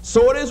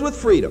 So it is with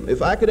freedom.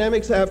 If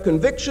academics have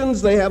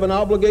convictions, they have an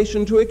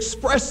obligation to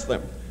express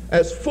them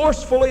as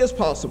forcefully as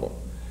possible.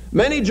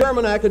 Many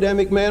German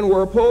academic men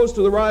were opposed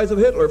to the rise of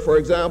Hitler, for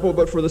example,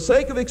 but for the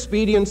sake of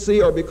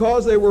expediency or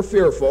because they were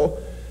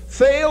fearful,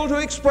 failed to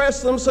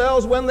express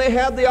themselves when they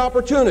had the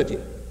opportunity.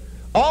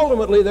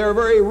 Ultimately, their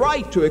very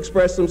right to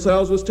express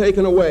themselves was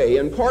taken away,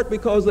 in part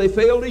because they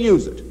failed to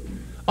use it.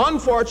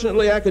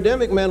 Unfortunately,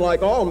 academic men,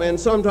 like all men,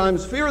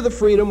 sometimes fear the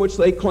freedom which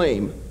they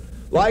claim.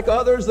 Like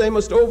others, they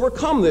must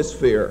overcome this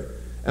fear,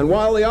 and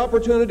while the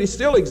opportunity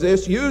still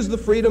exists, use the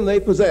freedom they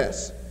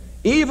possess,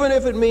 even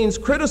if it means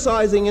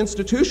criticizing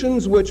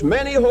institutions which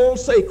many hold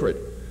sacred,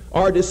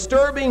 or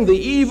disturbing the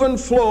even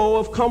flow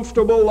of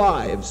comfortable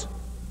lives.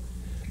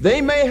 They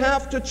may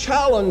have to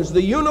challenge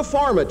the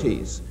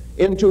uniformities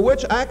into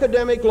which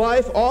academic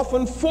life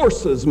often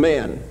forces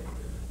men,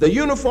 the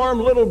uniform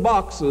little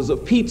boxes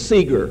of Pete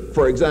Seeger,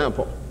 for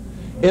example,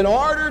 in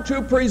order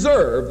to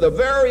preserve the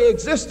very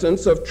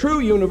existence of true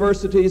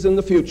universities in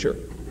the future.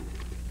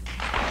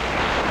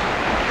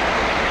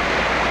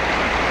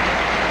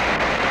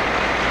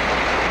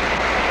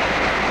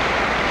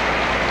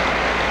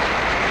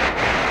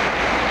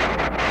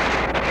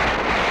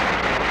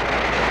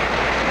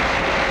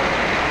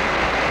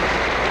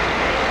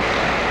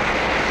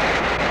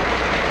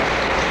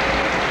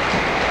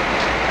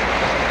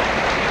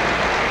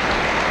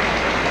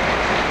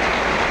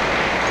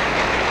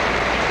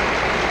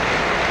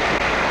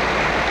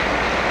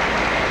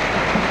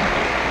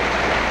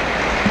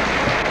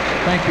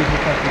 Thank you,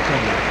 Professor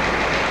Sibley.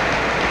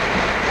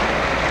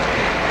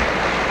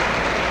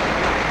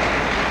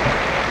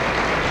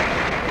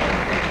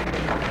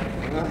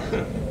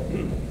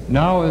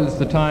 Now is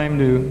the time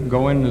to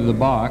go into the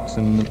box,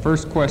 and the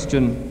first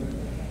question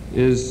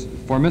is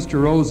for Mr.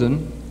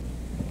 Rosen.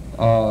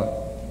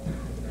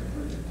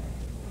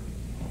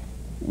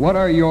 What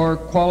are your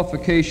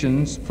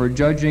qualifications for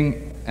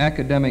judging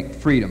academic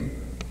freedom?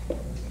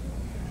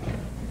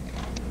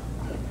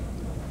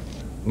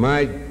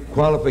 My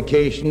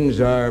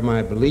qualifications are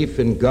my belief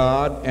in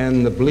God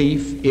and the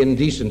belief in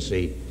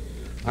decency.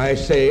 I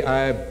say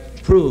I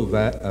approve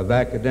of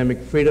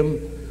academic freedom,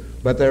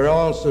 but there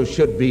also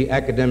should be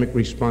academic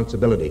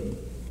responsibility.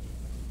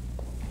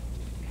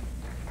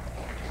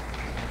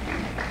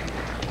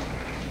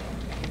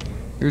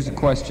 Here's a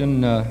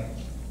question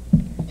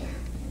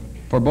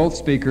for both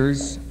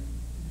speakers.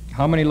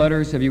 How many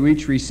letters have you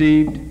each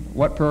received?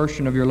 What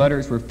portion of your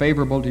letters were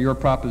favorable to your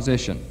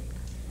proposition?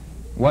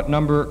 What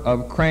number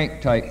of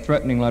crank-type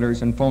threatening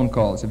letters and phone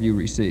calls have you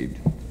received?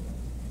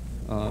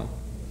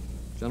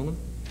 Gentlemen?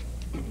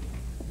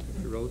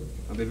 Mr. Rosen?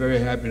 I'll be very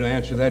happy to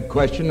answer that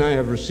question. I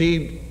have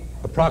received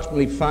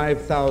approximately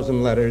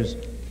 5,000 letters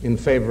in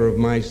favor of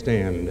my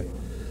stand.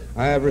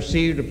 I have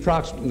received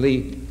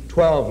approximately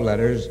 12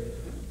 letters.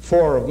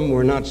 4 of them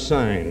were not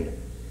signed.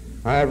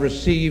 I have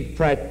received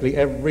practically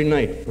every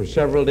night for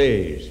several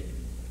days,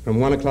 from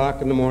 1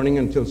 o'clock in the morning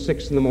until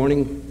 6 in the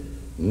morning,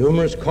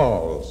 numerous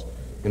calls.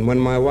 And when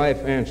my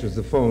wife answers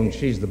the phone,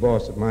 she's the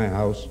boss at my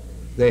house,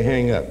 they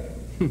hang up.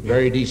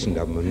 Very decent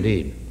of them,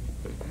 indeed.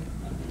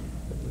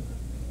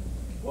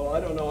 Well, I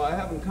don't know. I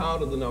haven't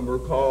counted the number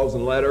of calls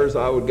and letters.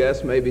 I would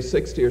guess maybe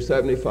 60 or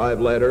 75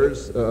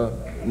 letters,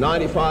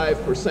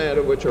 95%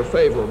 of which are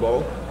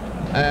favorable,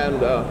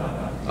 and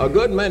a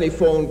good many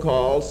phone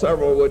calls,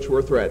 several of which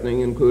were threatening,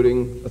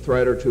 including a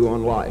threat or two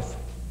on life.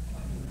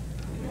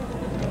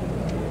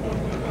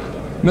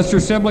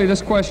 Mr. Sibley,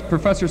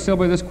 Professor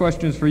Sibley, this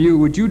question is for you.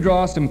 Would you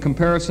draw some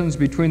comparisons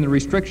between the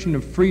restriction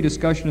of free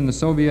discussion in the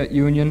Soviet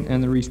Union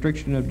and the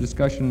restriction of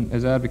discussion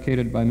as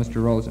advocated by Mr.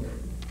 Rosen?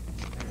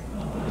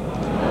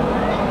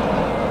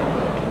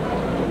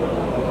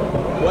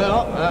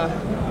 Well,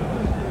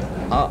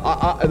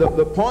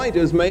 the point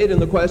is made in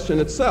the question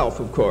itself,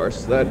 of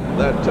course, that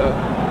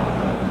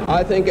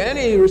I think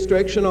any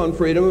restriction on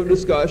freedom of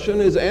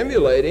discussion is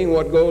emulating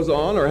what goes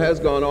on or has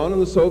gone on in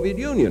the Soviet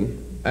Union.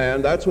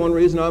 And that's one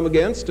reason I'm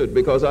against it,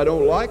 because I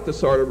don't like the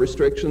sort of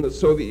restriction that the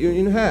Soviet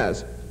Union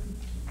has.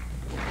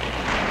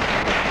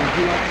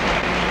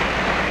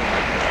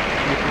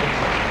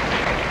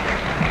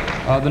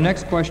 The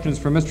next question is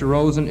for Mr.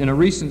 Rosen. In a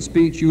recent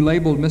speech, you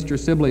labeled Mr.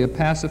 Sibley a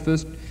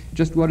pacifist.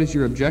 Just what is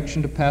your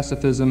objection to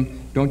pacifism?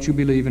 Don't you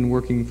believe in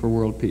working for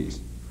world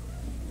peace?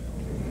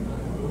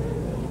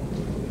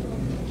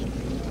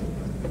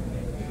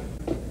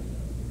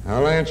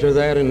 I'll answer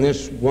that in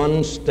this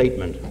one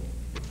statement.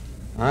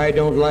 I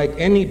don't like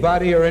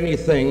anybody or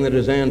anything that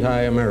is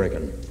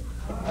anti-American.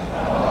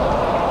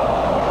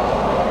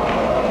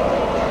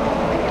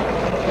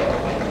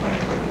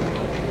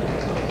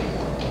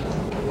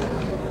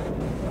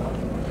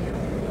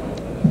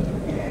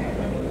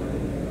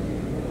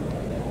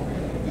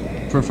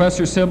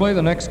 Professor Sibley,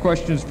 the next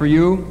question is for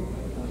you.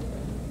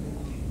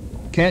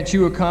 Can't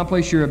you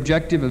accomplish your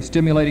objective of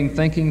stimulating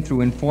thinking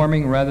through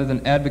informing rather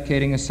than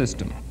advocating a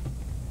system?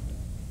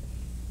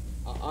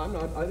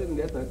 I didn't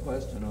get that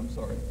question, I'm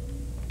sorry.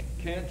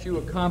 Can't you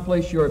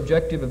accomplish your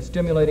objective of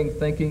stimulating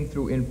thinking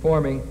through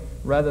informing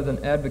rather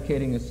than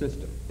advocating a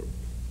system?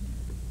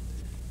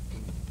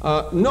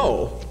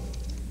 No.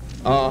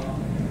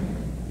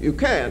 You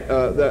can't.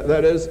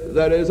 That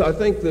is, I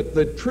think that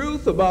the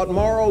truth about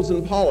morals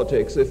and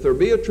politics, if there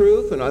be a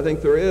truth, and I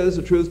think there is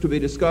a truth to be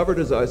discovered,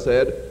 as I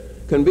said,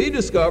 can be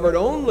discovered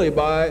only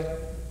by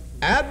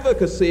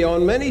advocacy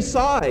on many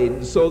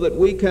sides, so that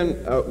we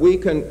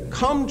can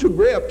come to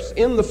grips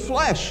in the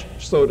flesh,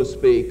 so to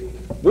speak,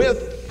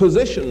 with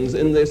positions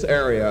in this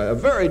area, a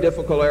very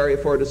difficult area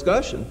for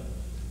discussion.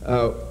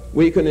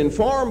 We can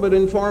inform, but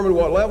inform at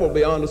what level?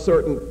 Beyond a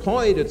certain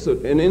point, it's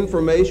an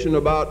information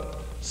about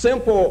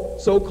simple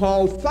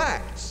so-called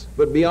facts.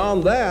 But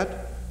beyond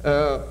that,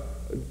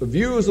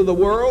 views of the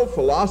world,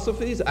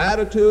 philosophies,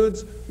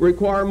 attitudes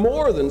require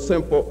more than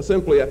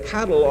simply a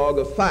catalog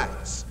of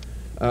facts.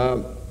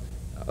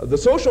 The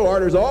social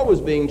order is always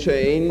being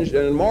changed,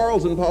 and in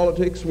morals and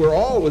politics we're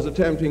always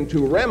attempting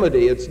to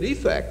remedy its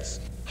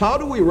defects. How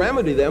do we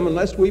remedy them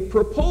unless we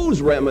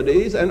propose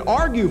remedies and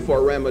argue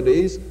for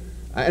remedies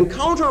and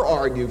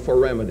counter-argue for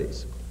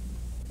remedies?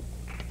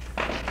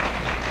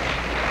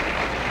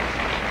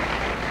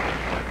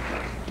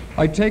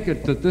 I take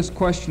it that this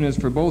question is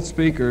for both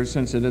speakers,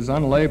 since it is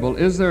unlabeled.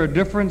 Is there a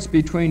difference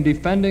between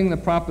defending the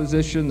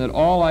proposition that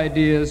all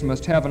ideas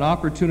must have an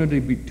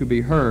opportunity to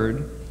be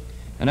heard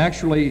and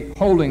actually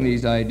holding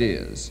these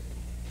ideas?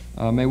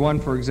 May one,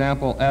 for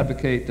example,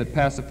 advocate that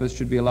pacifists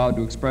should be allowed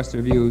to express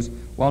their views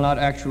while not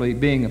actually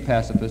being a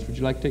pacifist? Would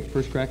you like to take the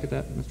first crack at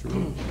that, Mr.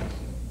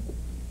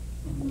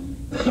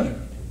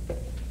 Rosen?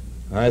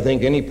 I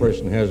think any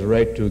person has a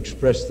right to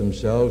express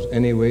themselves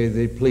any way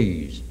they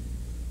please.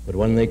 But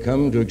when they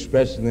come to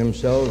expressing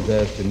themselves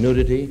as to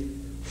nudity,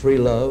 free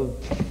love,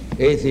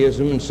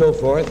 atheism, and so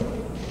forth,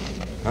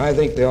 I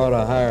think they ought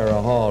to hire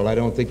a hall. I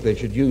don't think they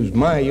should use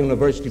my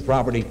university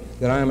property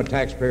that I'm a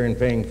taxpayer and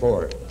paying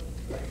for.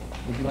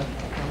 Would you like to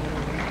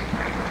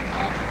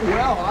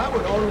Well, I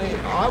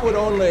would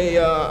only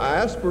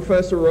ask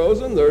Professor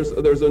Rosen.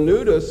 There's a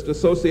nudist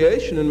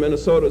association in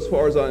Minnesota, as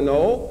far as I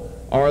know.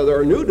 Or there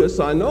are nudists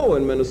I know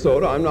in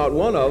Minnesota. I'm not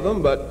one of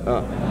them, but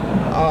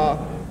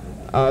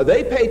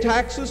they pay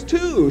taxes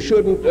too.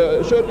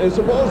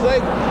 Suppose they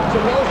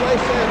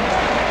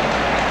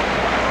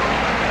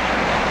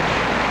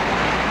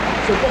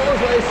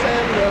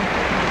send.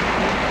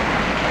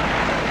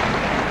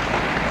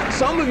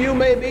 Some of you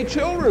may be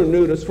children of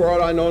nudists, for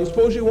all I know, and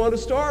suppose you want to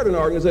start an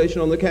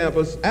organization on the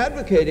campus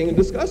advocating and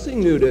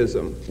discussing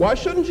nudism. Why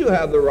shouldn't you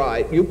have the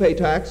right? You pay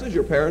taxes,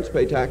 your parents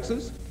pay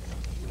taxes.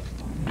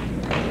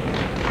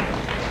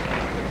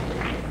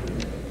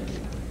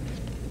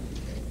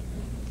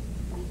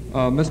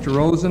 Mr.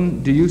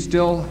 Rosen, do you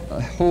still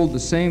hold the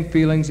same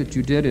feelings that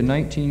you did in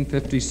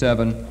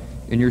 1957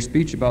 in your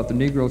speech about the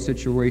Negro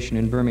situation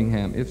in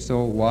Birmingham? If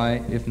so,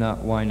 why? If not,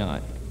 why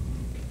not?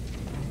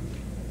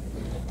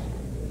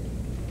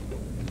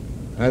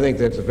 I think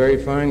that's a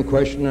very fine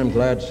question. I'm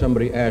glad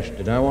somebody asked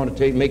it. I want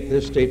to make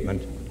this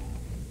statement.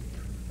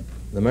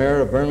 The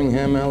mayor of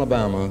Birmingham,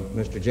 Alabama,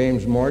 Mr.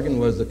 James Morgan,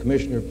 was the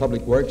commissioner of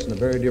public works and a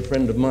very dear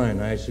friend of mine.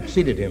 I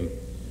succeeded him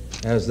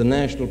as the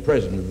national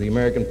president of the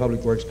American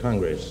Public Works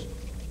Congress.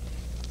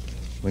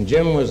 When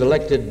Jim was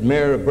elected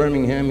mayor of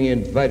Birmingham, he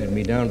invited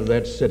me down to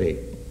that city.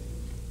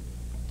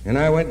 And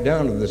I went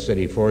down to the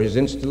city for his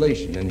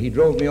installation, and he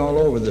drove me all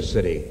over the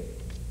city.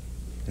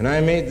 And I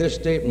made this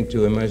statement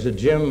to him. I said,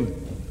 Jim,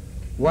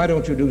 why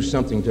don't you do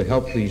something to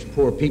help these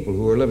poor people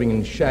who are living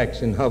in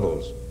shacks and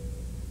hovels?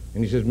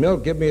 And he says,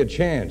 Milt, give me a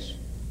chance.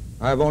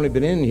 I've only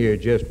been in here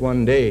just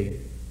one day.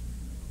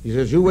 He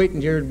says, you wait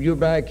until you're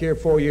back here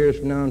 4 years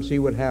from now and see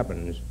what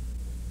happens.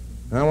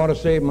 And I want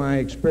to say my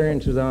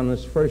experiences on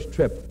this first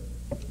trip.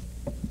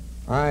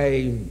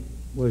 I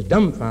was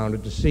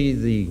dumbfounded to see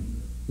the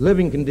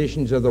living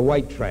conditions of the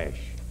white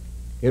trash.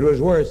 It was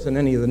worse than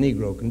any of the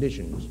Negro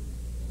conditions.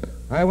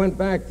 I went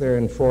back there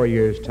in 4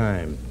 years'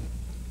 time,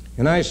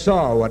 and I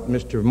saw what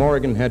Mr.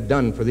 Morgan had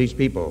done for these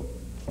people.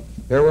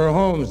 There were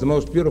homes, the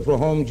most beautiful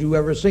homes you've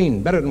ever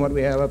seen, better than what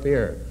we have up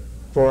here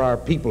for our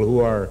people who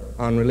are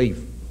on relief.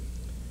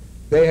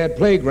 They had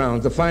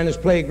playgrounds, the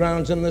finest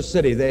playgrounds in the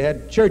city. They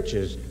had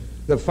churches,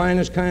 the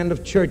finest kind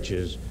of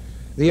churches.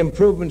 The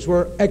improvements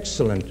were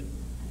excellent.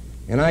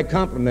 And I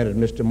complimented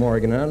Mr.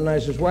 Morgan on it, and I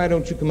says, why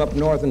don't you come up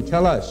north and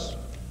tell us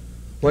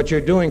what you're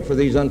doing for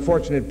these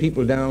unfortunate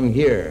people down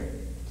here?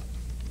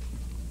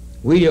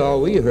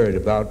 All we heard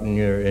about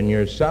in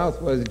your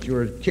South was that you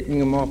were kicking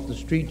them off the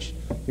streets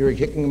You were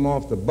kicking them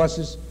off the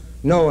buses.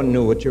 No one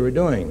knew what you were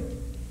doing.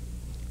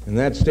 And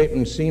that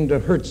statement seemed to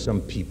hurt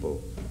some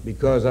people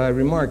because I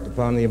remarked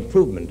upon the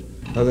improvement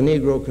of the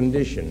Negro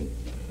condition.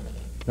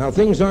 Now,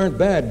 things aren't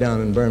bad down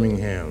in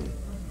Birmingham.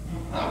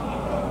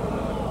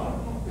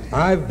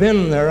 I've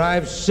been there.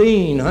 I've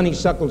seen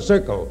Honeysuckle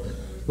Circle.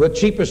 The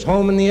cheapest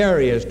home in the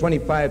area is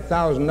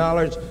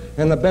 $25,000,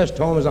 and the best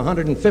home is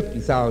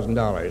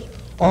 $150,000.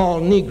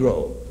 All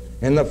Negro.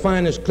 And the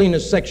finest,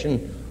 cleanest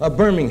section of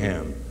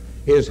Birmingham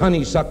is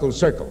Honeysuckle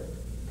Circle.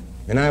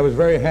 And I was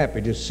very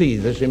happy to see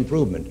this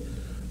improvement.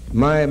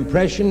 My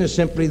impression is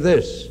simply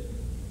this.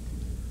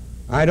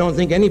 I don't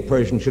think any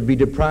person should be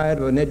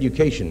deprived of an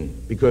education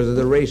because of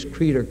the race,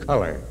 creed, or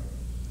color.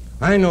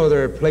 I know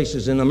there are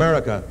places in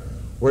America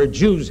where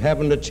Jews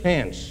haven't a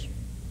chance.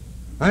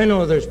 I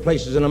know there's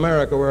places in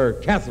America where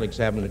Catholics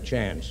haven't a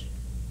chance.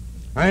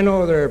 I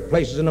know there are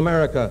places in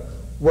America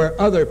where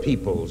other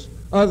peoples,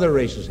 other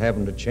races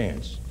haven't a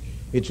chance.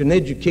 It's an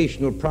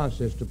educational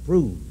process to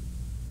prove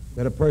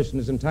that a person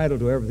is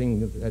entitled to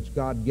everything that's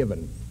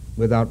God-given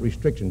without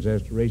restrictions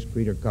as to race,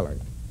 creed, or color.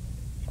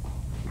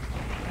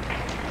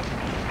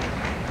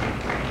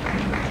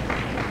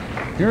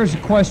 Here's a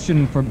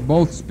question for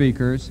both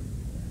speakers.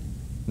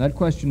 That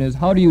question is,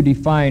 how do you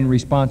define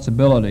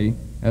responsibility?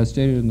 As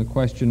stated in the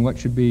question, what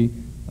should be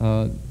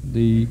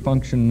the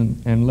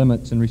function and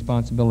limits and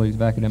responsibilities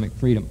of academic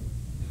freedom?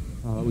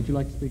 Would you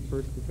like to speak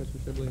first, Professor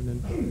Sibley, and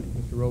then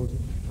Mr. Rosen?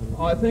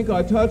 I think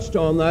I touched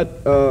on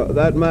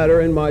that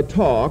matter in my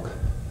talk,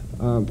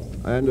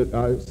 and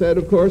I said,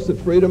 of course, that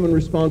freedom and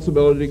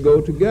responsibility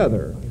go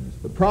together.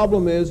 The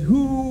problem is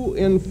who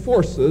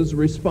enforces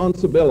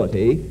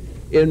responsibility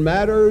in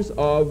matters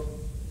of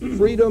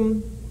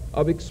freedom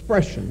of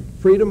expression,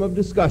 freedom of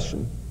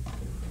discussion.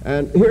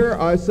 And here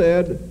I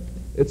said,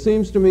 it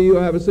seems to me you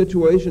have a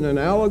situation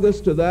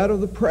analogous to that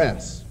of the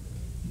press.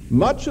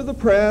 Much of the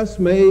press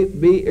may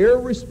be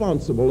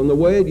irresponsible in the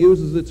way it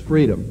uses its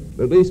freedom.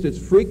 At least it's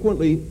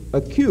frequently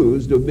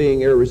accused of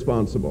being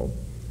irresponsible.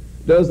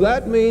 Does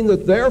that mean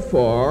that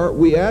therefore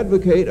we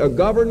advocate a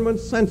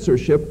government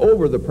censorship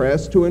over the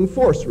press to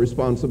enforce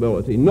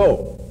responsibility?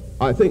 No.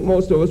 I think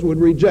most of us would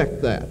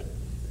reject that.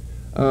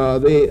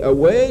 The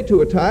way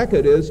to attack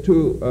it is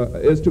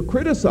to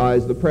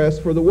criticize the press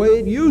for the way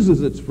it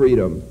uses its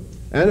freedom,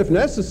 and if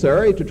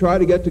necessary, to try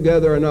to get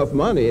together enough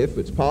money, if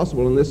it's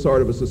possible in this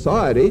sort of a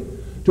society,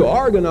 to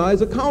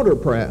organize a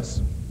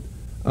counter-press.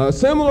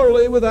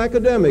 Similarly with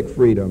academic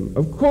freedom,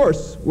 of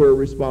course we're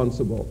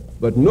responsible,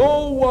 but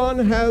no one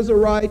has a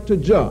right to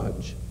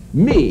judge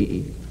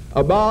me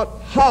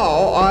about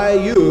how I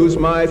use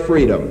my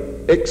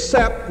freedom,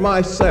 except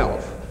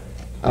myself.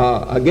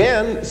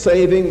 Again,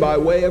 saving by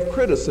way of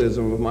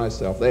criticism of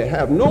myself. They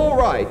have no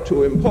right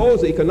to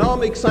impose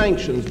economic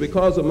sanctions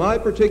because of my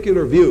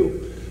particular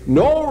view.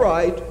 No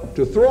right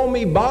to throw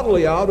me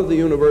bodily out of the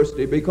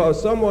university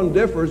because someone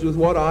differs with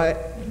what I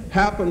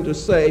happen to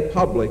say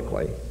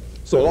publicly,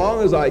 so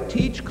long as I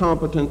teach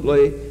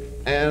competently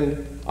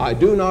and I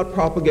do not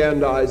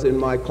propagandize in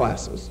my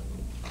classes.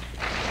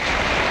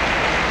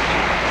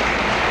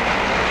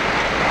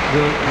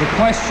 The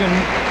question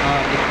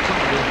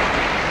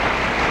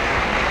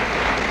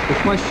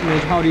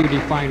is, how do you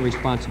define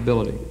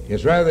responsibility?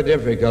 It's rather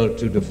difficult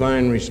to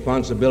define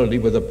responsibility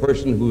with a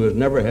person who has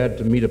never had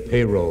to meet a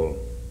payroll.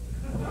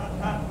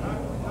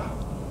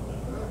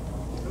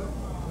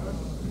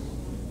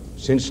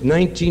 Since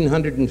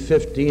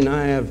 1915,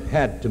 I have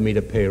had to meet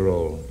a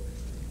payroll.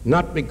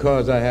 Not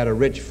because I had a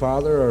rich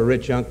father or a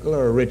rich uncle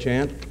or a rich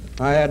aunt.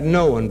 I had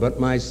no one but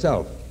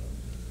myself.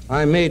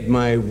 I made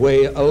my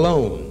way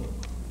alone,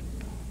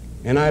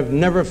 and I've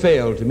never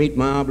failed to meet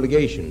my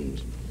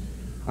obligations.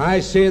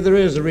 I say there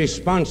is a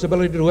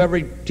responsibility to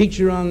every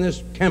teacher on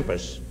this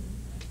campus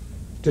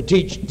to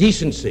teach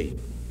decency,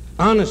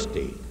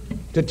 honesty,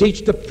 to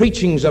teach the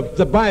preachings of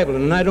the Bible,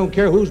 and I don't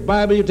care whose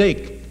Bible you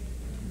take.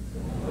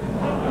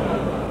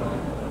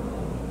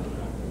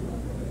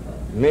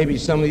 Maybe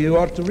some of you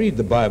ought to read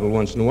the Bible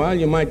once in a while.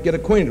 You might get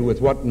acquainted with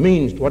what it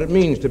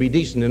means to be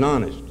decent and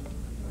honest.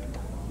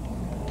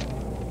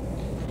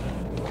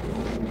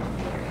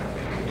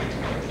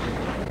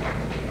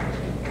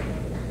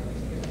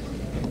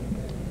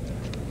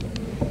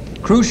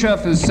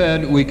 Khrushchev has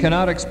said, we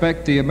cannot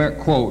expect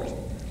quote,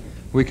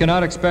 we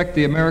cannot expect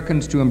the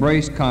Americans to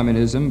embrace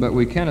communism, but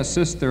we can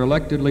assist their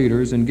elected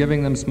leaders in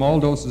giving them small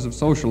doses of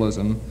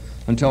socialism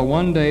until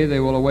one day they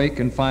will awake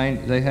and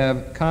find they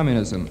have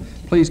communism.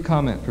 Please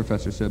comment,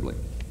 Professor Sibley.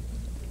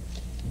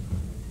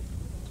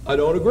 I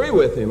don't agree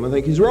with him. I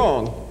think he's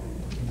wrong.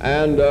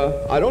 And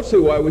I don't see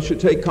why we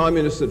should take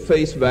communists at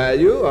face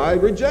value. I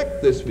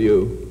reject this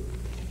view.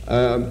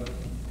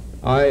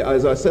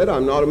 As I said,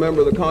 I'm not a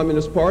member of the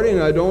Communist Party,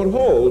 and I don't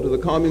hold to the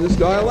communist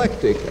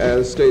dialectic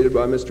as stated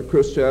by Mr.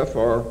 Khrushchev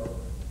or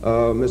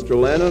Mr.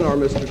 Lenin or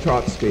Mr.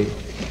 Trotsky.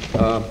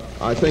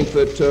 I think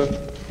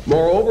that,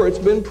 moreover, it's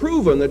been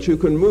proven that you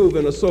can move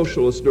in a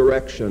socialist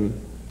direction,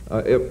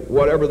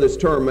 whatever this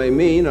term may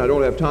mean. I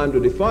don't have time to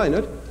define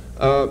it,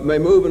 may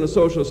move in a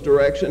socialist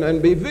direction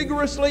and be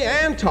vigorously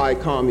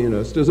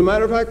anti-communist. As a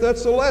matter of fact,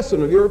 that's the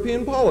lesson of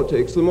European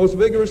politics. The most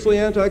vigorously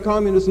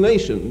anti-communist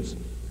nations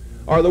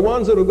are the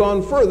ones that have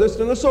gone furthest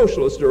in a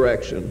socialist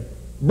direction.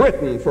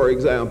 Britain, for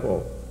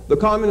example. The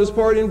Communist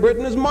Party in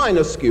Britain is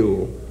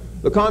minuscule.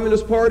 The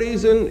communist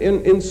parties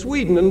in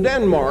Sweden and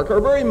Denmark are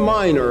very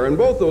minor, and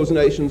both those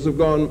nations have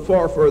gone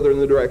far further in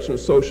the direction of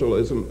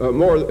socialism,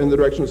 more in the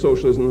direction of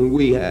socialism than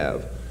we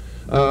have.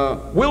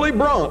 Willy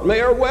Brandt,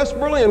 mayor of West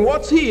Berlin,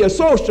 what's he? A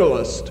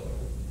socialist.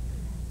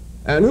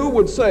 And who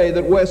would say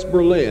that West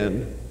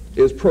Berlin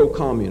is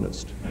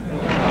pro-communist?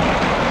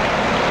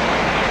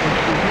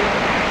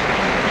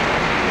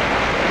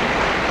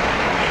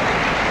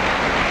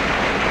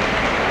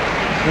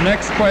 The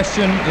next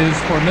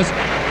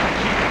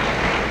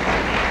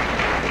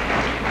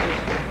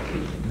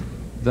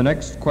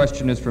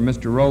question is for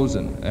Mr.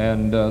 Rosen,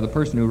 and the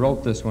person who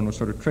wrote this one was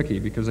sort of tricky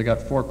because they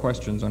got 4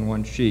 questions on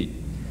one sheet.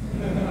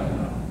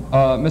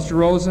 Mr.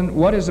 Rosen,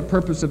 what is the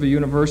purpose of a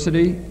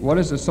university? What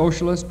is a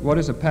socialist? What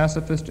is a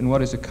pacifist? And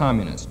what is a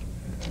communist?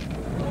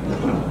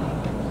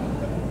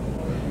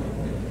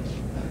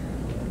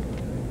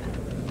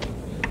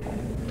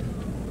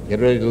 Get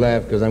ready to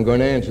laugh because I'm going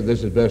to answer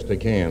this as best I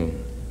can.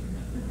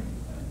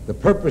 The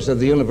purpose of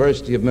the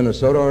University of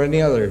Minnesota or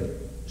any other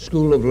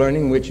school of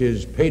learning which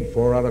is paid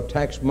for out of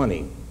tax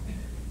money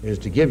is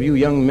to give you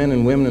young men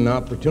and women an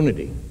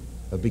opportunity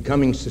of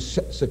becoming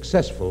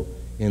successful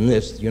in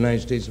this, the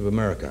United States of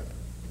America.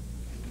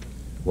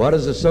 What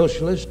is a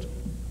socialist?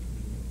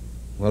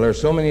 Well, there are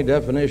so many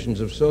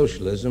definitions of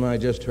socialism. I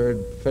just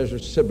heard Professor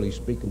Sibley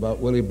speak about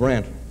Willy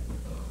Brandt.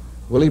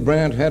 Willy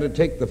Brandt had to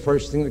take the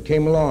first thing that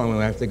came along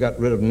after they got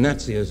rid of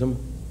Nazism.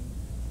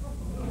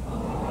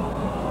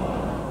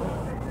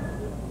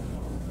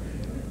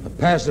 A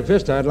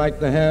pacifist, I'd like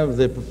to have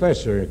the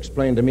professor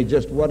explain to me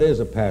just what is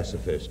a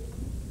pacifist.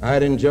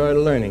 I'd enjoy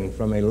learning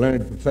from a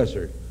learned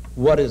professor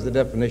what is the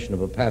definition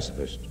of a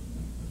pacifist.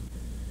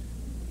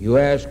 You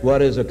ask,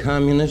 what is a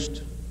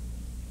communist?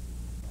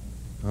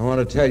 I want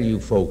to tell you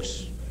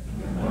folks.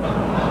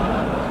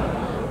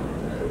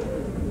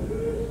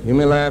 You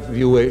may laugh if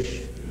you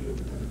wish.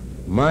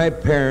 My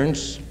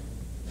parents'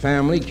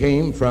 family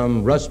came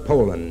from Rus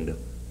Poland.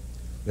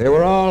 They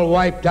were all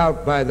wiped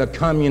out by the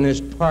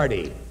Communist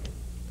Party.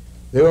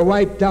 They were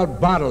wiped out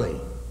bodily.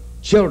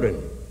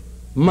 Children,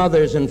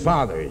 mothers and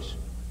fathers,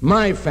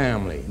 my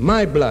family,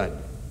 my blood.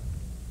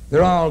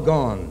 They're all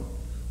gone.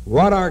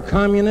 What are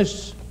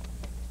communists?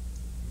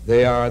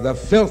 They are the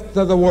filth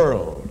of the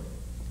world.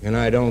 And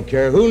I don't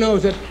care who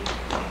knows it.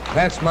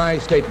 That's my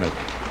statement.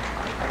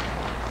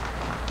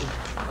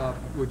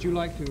 Would you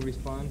like to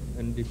respond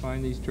and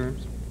define these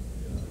terms?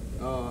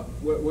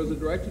 Was it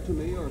directed to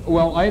me or?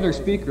 Well, either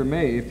speaker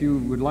may, if you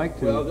would like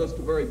to. Well, just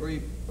a very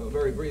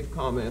brief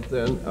comment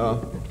then.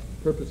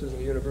 Purposes of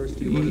the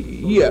university?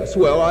 Yes,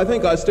 well, I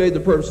think I stated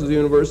the purpose of the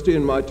university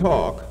in my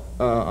talk.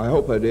 I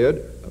hope I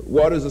did.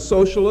 What is a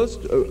socialist?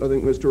 I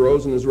think Mr.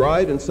 Rosen is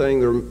right in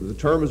saying the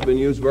term has been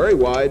used very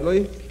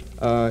widely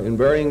in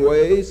varying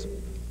ways.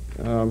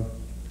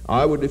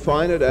 I would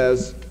define it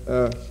as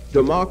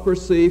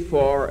democracy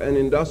for an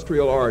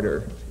industrial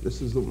order.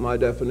 This is my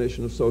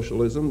definition of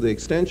socialism, the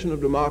extension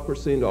of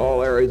democracy into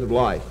all areas of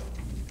life.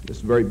 This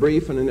is very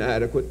brief and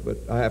inadequate, but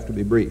I have to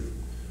be brief.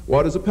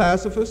 What is a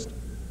pacifist?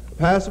 A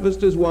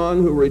pacifist is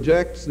one who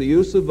rejects the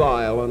use of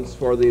violence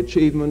for the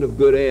achievement of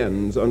good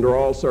ends under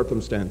all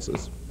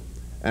circumstances,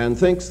 and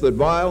thinks that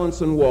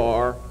violence and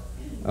war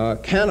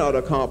cannot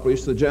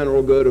accomplish the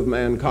general good of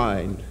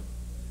mankind.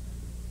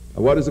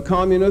 What is a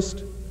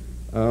communist?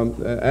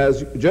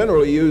 As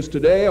generally used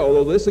today,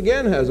 although this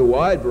again has a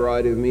wide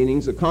variety of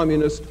meanings, a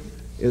communist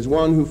is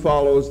one who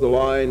follows the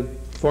line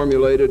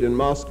formulated in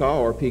Moscow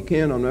or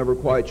Pekin, I'm never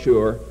quite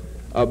sure,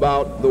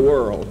 about the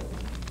world.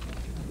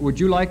 Would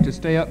you like to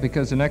stay up,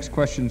 because the next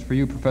question is for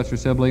you, Professor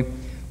Sibley.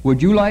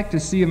 Would you like to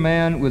see a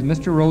man with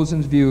Mr.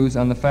 Rosen's views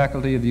on the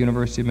faculty of the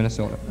University of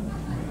Minnesota?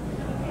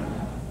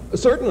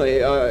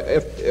 Certainly.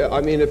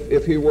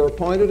 If he were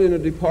appointed in a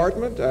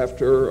department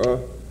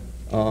after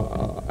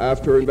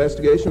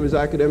investigation of his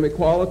academic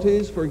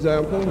qualities, for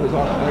example, his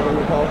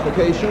academic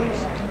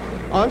qualifications,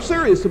 I'm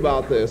serious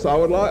about this. I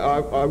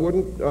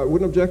wouldn't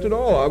object at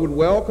all. I would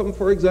welcome,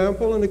 for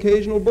example, an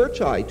occasional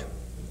Birchite,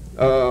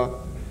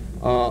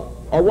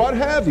 or what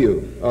have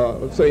you,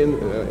 say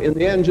in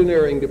the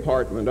engineering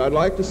department. I'd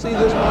like to see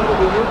this point of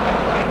view.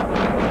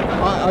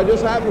 I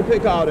just happened to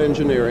pick out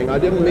engineering. I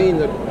didn't mean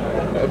that,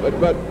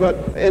 but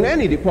in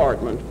any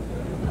department,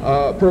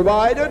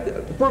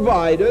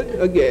 provided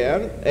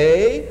again,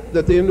 A,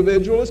 that the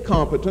individual is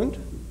competent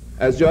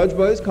as judged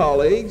by his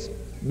colleagues,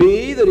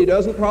 B, that he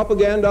doesn't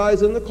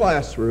propagandize in the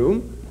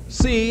classroom,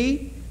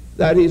 C,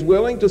 that he's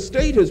willing to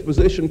state his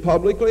position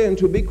publicly and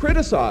to be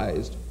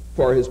criticized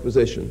for his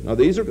position. Now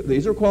these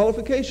are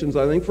qualifications,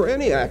 I think, for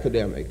any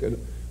academic. And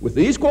with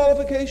these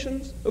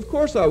qualifications, of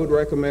course I would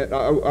recommend,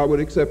 I would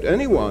accept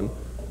anyone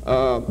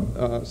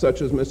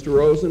such as Mr.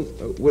 Rosen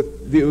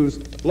with views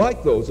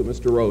like those of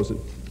Mr. Rosen.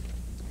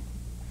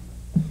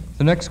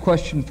 The next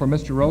question for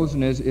Mr.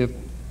 Rosen is, if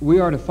we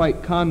are to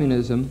fight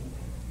communism,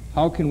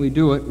 how can we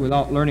do it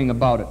without learning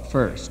about it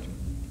first?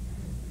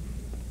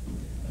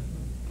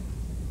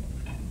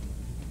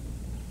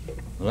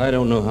 Well, I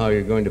don't know how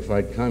you're going to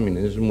fight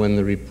communism when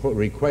the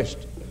request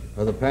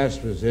of the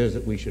pacifists is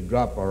that we should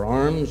drop our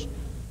arms,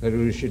 that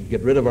we should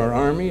get rid of our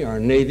Army, our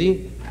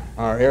Navy,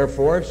 our Air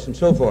Force, and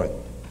so forth.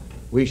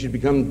 We should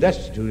become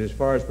destitute as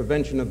far as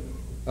prevention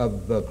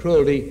of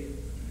cruelty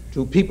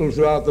to people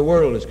throughout the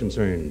world is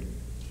concerned.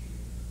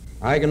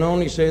 I can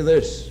only say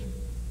this.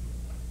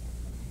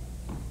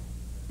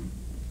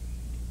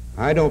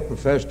 I don't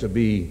profess to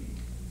be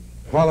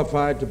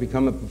qualified to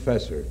become a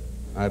professor.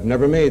 I've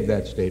never made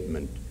that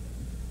statement.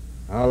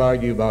 I'll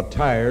argue about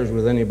tires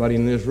with anybody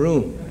in this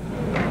room.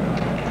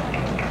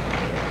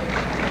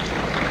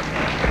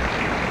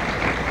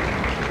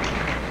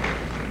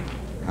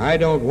 I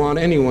don't want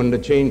anyone to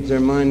change their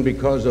mind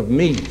because of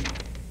me,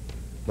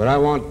 but I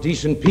want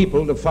decent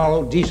people to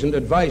follow decent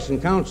advice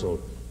and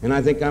counsel, and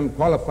I think I'm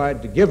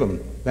qualified to give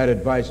them that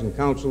advice and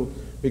counsel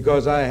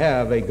because I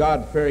have a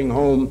God-fearing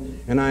home,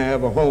 and I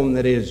have a home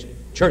that is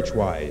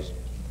church-wise,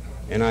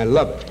 and I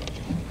love it.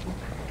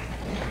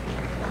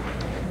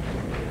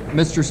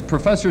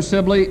 Professor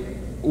Sibley,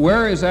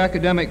 where is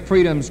academic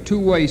freedom's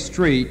two-way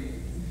street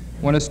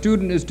when a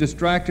student is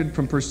distracted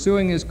from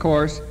pursuing his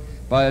course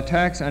by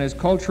attacks on his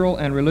cultural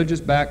and religious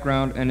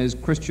background and his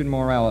Christian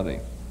morality?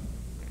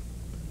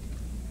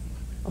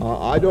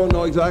 I don't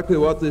know exactly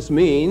what this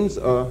means.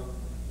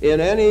 In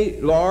any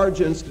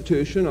large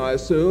institution, I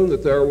assume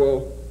that there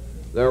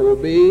will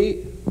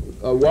be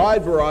a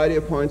wide variety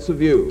of points of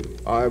view.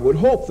 I would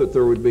hope that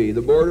there would be.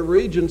 The Board of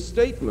Regents'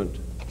 statement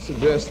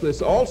suggests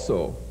this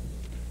also.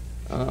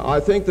 I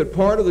think that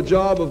part of the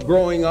job of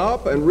growing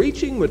up and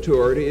reaching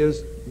maturity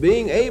is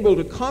being able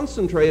to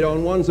concentrate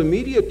on one's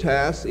immediate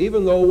tasks,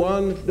 even though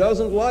one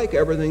doesn't like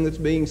everything that's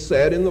being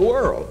said in the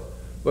world.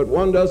 But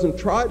one doesn't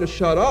try to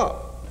shut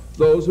up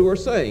those who are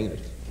saying it.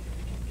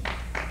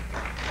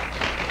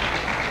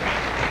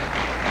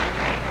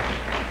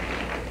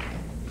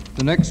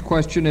 The next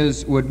question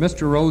is, would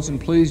Mr. Rosen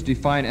please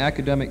define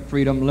academic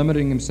freedom,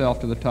 limiting himself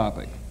to the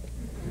topic?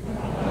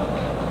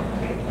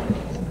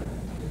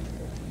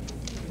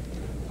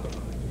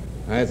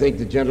 I think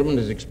the gentleman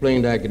has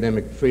explained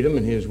academic freedom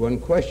in his one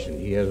question.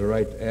 He has a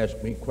right to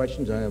ask me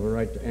questions. I have a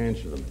right to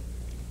answer them.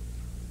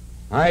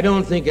 I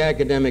don't think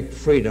academic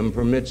freedom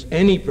permits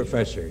any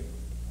professor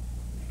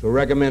to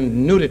recommend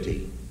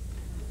nudity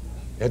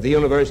at the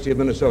University of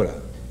Minnesota.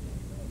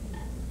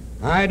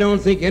 I don't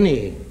think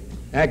any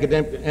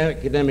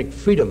academic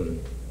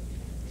freedom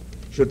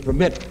should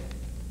permit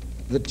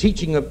the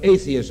teaching of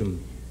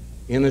atheism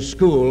in a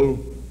school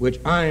which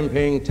I'm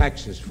paying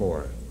taxes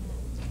for.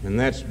 And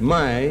that's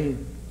my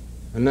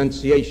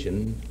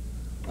enunciation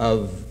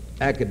of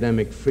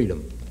academic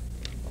freedom.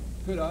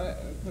 Could I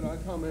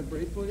comment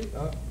briefly?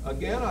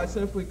 Again, I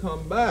simply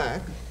come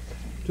back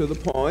to the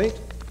point.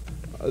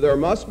 There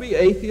must be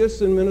atheists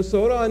in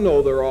Minnesota. I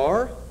know there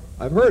are.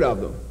 I've heard of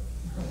them.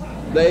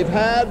 They've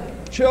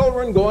had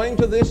children going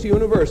to this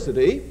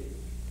university.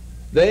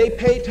 They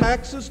pay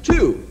taxes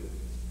too.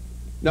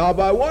 Now,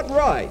 by what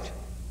right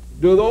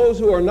do those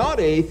who are not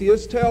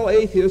atheists tell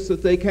atheists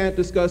that they can't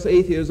discuss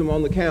atheism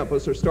on the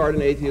campus or start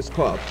an atheist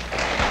club?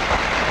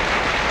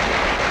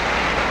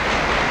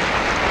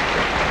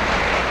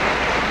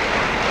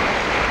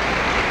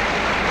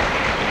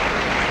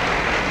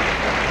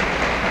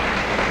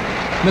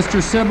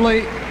 Mr.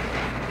 Sibley,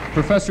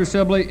 Professor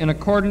Sibley, in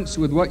accordance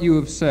with what you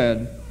have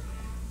said,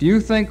 do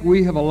you think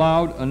we have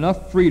allowed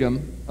enough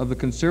freedom of the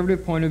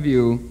conservative point of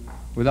view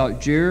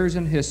without jeers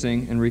and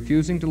hissing and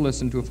refusing to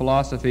listen to a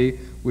philosophy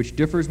which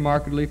differs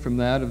markedly from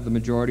that of the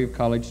majority of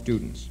college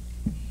students?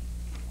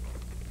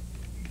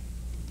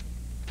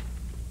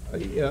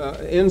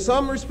 In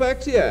some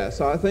respects,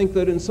 yes. I think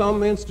that in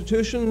some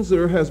institutions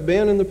there has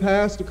been in the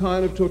past a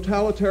kind of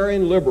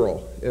totalitarian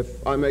liberal,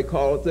 if I may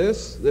call it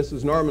this. This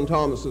is Norman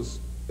Thomas's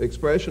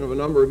expression of a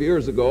number of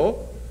years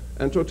ago.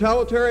 And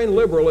totalitarian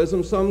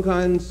liberalism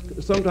sometimes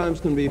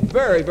can be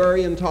very,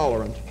 very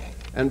intolerant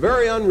and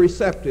very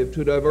unreceptive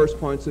to diverse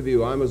points of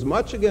view. I'm as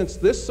much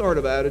against this sort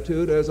of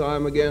attitude as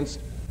I'm against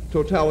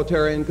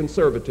totalitarian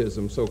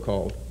conservatism,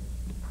 so-called.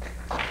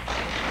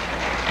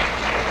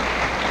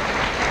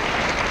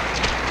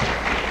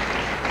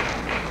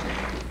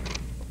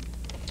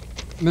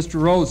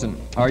 Mr.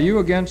 Rosen, are you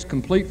against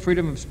complete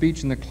freedom of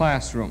speech in the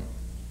classroom?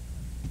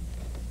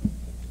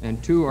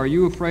 And two, are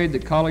you afraid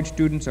that college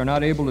students are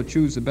not able to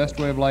choose the best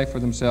way of life for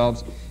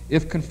themselves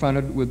if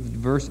confronted with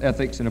diverse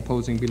ethics and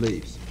opposing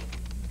beliefs?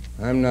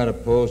 I'm not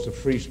opposed to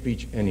free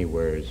speech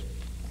anywhere.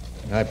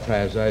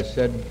 As I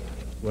said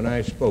when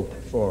I spoke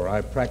before,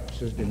 I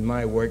practiced in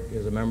my work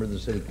as a member of the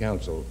City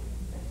Council.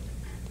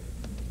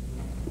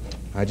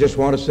 I just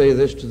want to say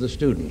this to the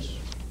students.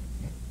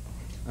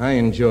 I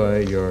enjoy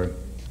your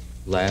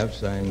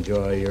laughs. I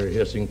enjoy your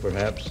hissing,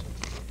 perhaps.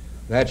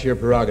 That's your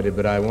prerogative,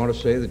 but I want to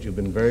say that you've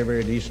been very,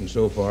 very decent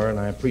so far, and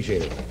I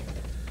appreciate it.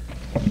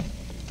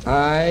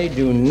 I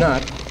do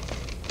not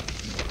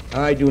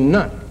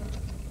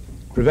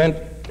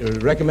prevent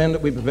recommend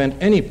that we prevent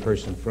any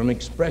person from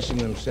expressing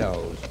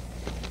themselves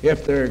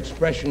if their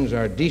expressions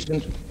are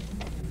decent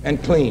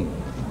and clean.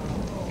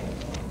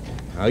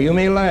 Now, you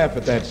may laugh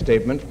at that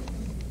statement.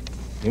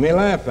 You may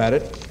laugh at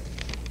it,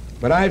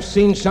 but I've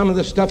seen some of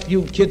the stuff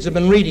you kids have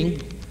been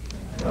reading.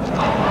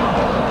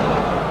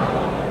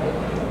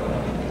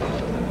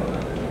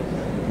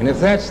 And if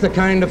that's the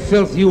kind of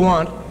filth you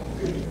want,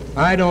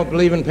 I don't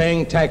believe in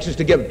paying taxes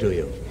to give it to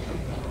you.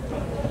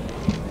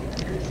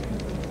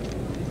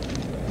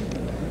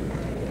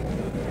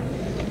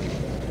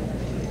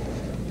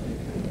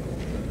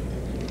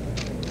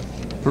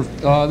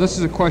 This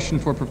is a question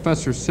for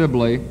Professor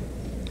Sibley.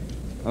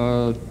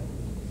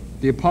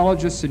 The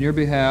apologists in your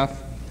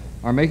behalf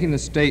are making the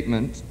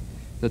statement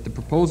that the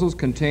proposals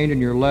contained in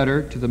your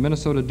letter to the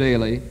Minnesota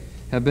Daily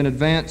have been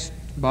advanced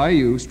by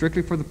you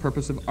strictly for the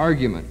purpose of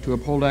argument to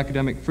uphold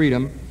academic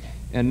freedom,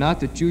 and not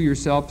that you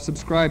yourself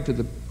subscribe to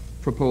the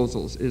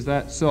proposals. Is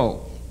that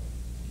so?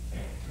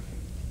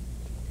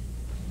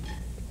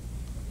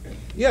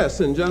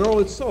 Yes, in general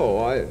it's so.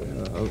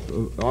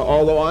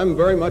 Although I'm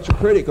very much a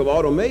critic of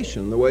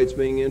automation, the way it's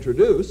being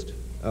introduced,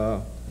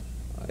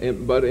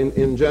 but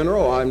in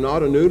general I'm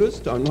not a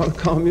nudist, I'm not a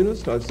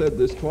communist. I've said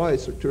this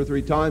twice or 2 or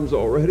 3 times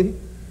already.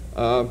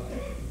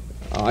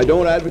 I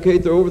don't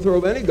advocate the overthrow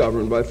of any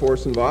government by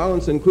force and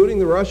violence, including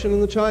the Russian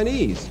and the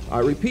Chinese. I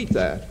repeat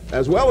that,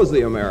 as well as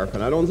the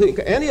American. I don't think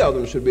any of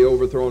them should be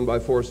overthrown by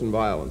force and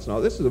violence.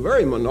 Now, this is a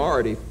very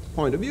minority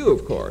point of view,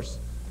 of course,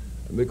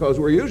 because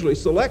we're usually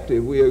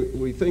selective.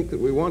 We think that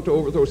we want to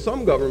overthrow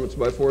some governments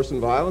by force and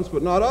violence,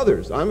 but not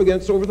others. I'm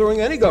against overthrowing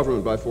any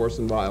government by force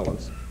and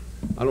violence.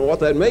 I don't know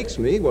what that makes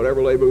me,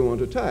 whatever label we want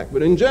to attack,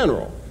 but in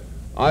general,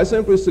 I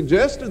simply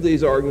suggested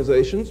these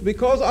organizations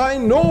because I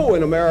know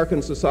in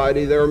American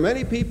society there are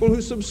many people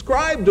who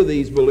subscribe to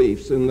these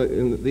beliefs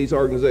in these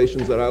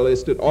organizations that I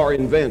listed are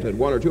invented.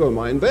 1 or 2 of them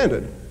I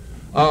invented.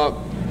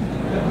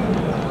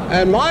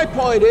 And my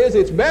point is,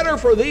 it's better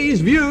for these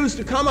views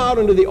to come out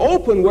into the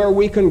open where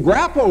we can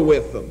grapple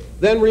with them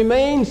than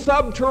remain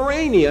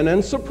subterranean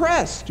and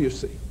suppressed, you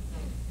see.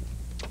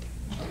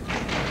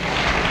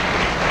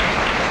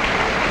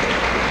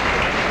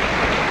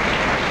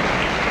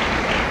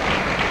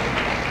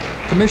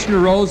 Commissioner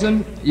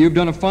Rosen, you've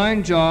done a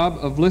fine job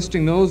of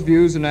listing those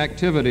views and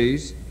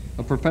activities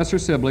of Professor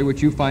Sibley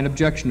which you find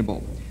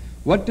objectionable.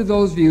 What do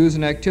those views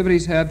and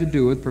activities have to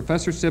do with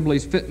Professor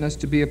Sibley's fitness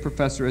to be a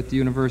professor at the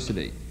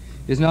university?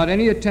 Is not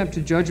any attempt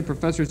to judge a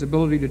professor's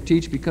ability to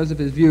teach because of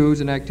his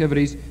views and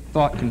activities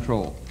thought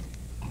control?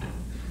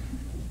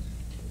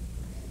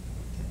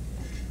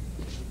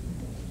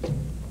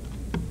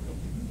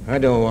 I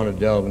don't want to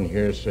delve in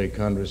hearsay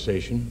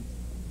conversation,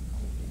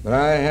 but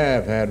I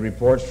have had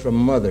reports from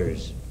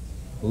mothers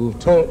who have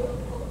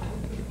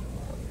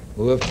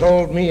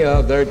told me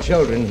of their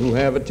children who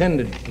have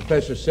attended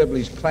Professor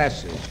Sibley's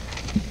classes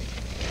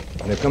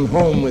and have come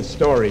home with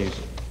stories,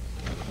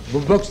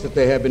 with books that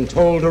they have been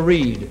told to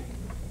read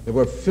that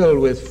were filled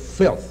with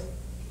filth.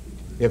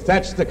 If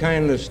that's the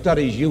kind of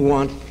studies you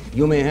want,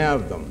 you may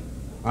have them.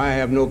 I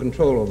have no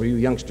control over you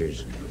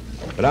youngsters.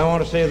 But I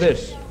want to say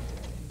this.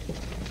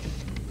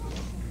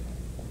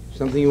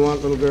 Something you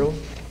want, little girl?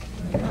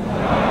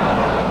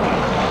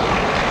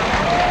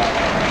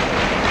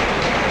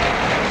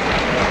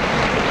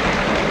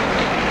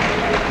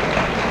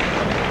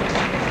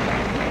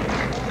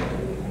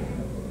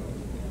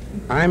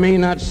 I may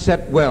not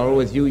set well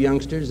with you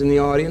youngsters in the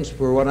audience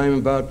for what I'm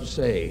about to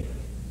say,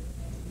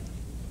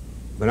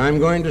 but I'm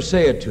going to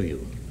say it to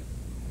you.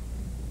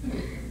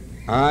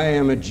 I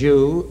am a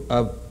Jew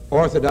of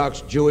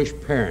Orthodox Jewish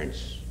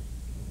parents.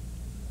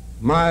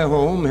 My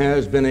home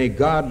has been a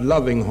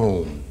God-loving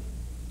home.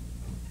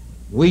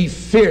 We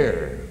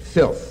fear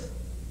filth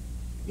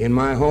in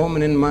my home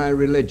and in my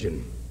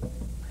religion,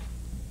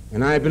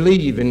 and I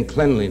believe in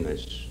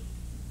cleanliness.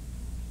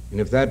 And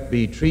if that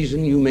be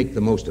treason, you make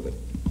the most of it.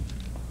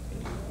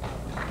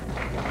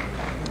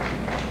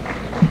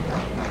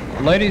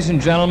 Ladies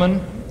and gentlemen,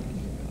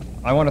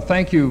 I want to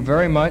thank you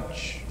very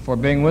much for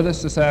being with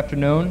us this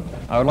afternoon.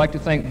 I would like to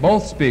thank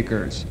both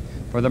speakers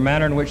for the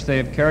manner in which they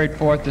have carried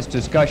forth this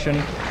discussion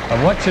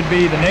of what should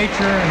be the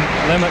nature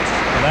and limits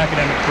of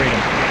academic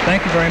freedom.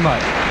 Thank you very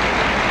much.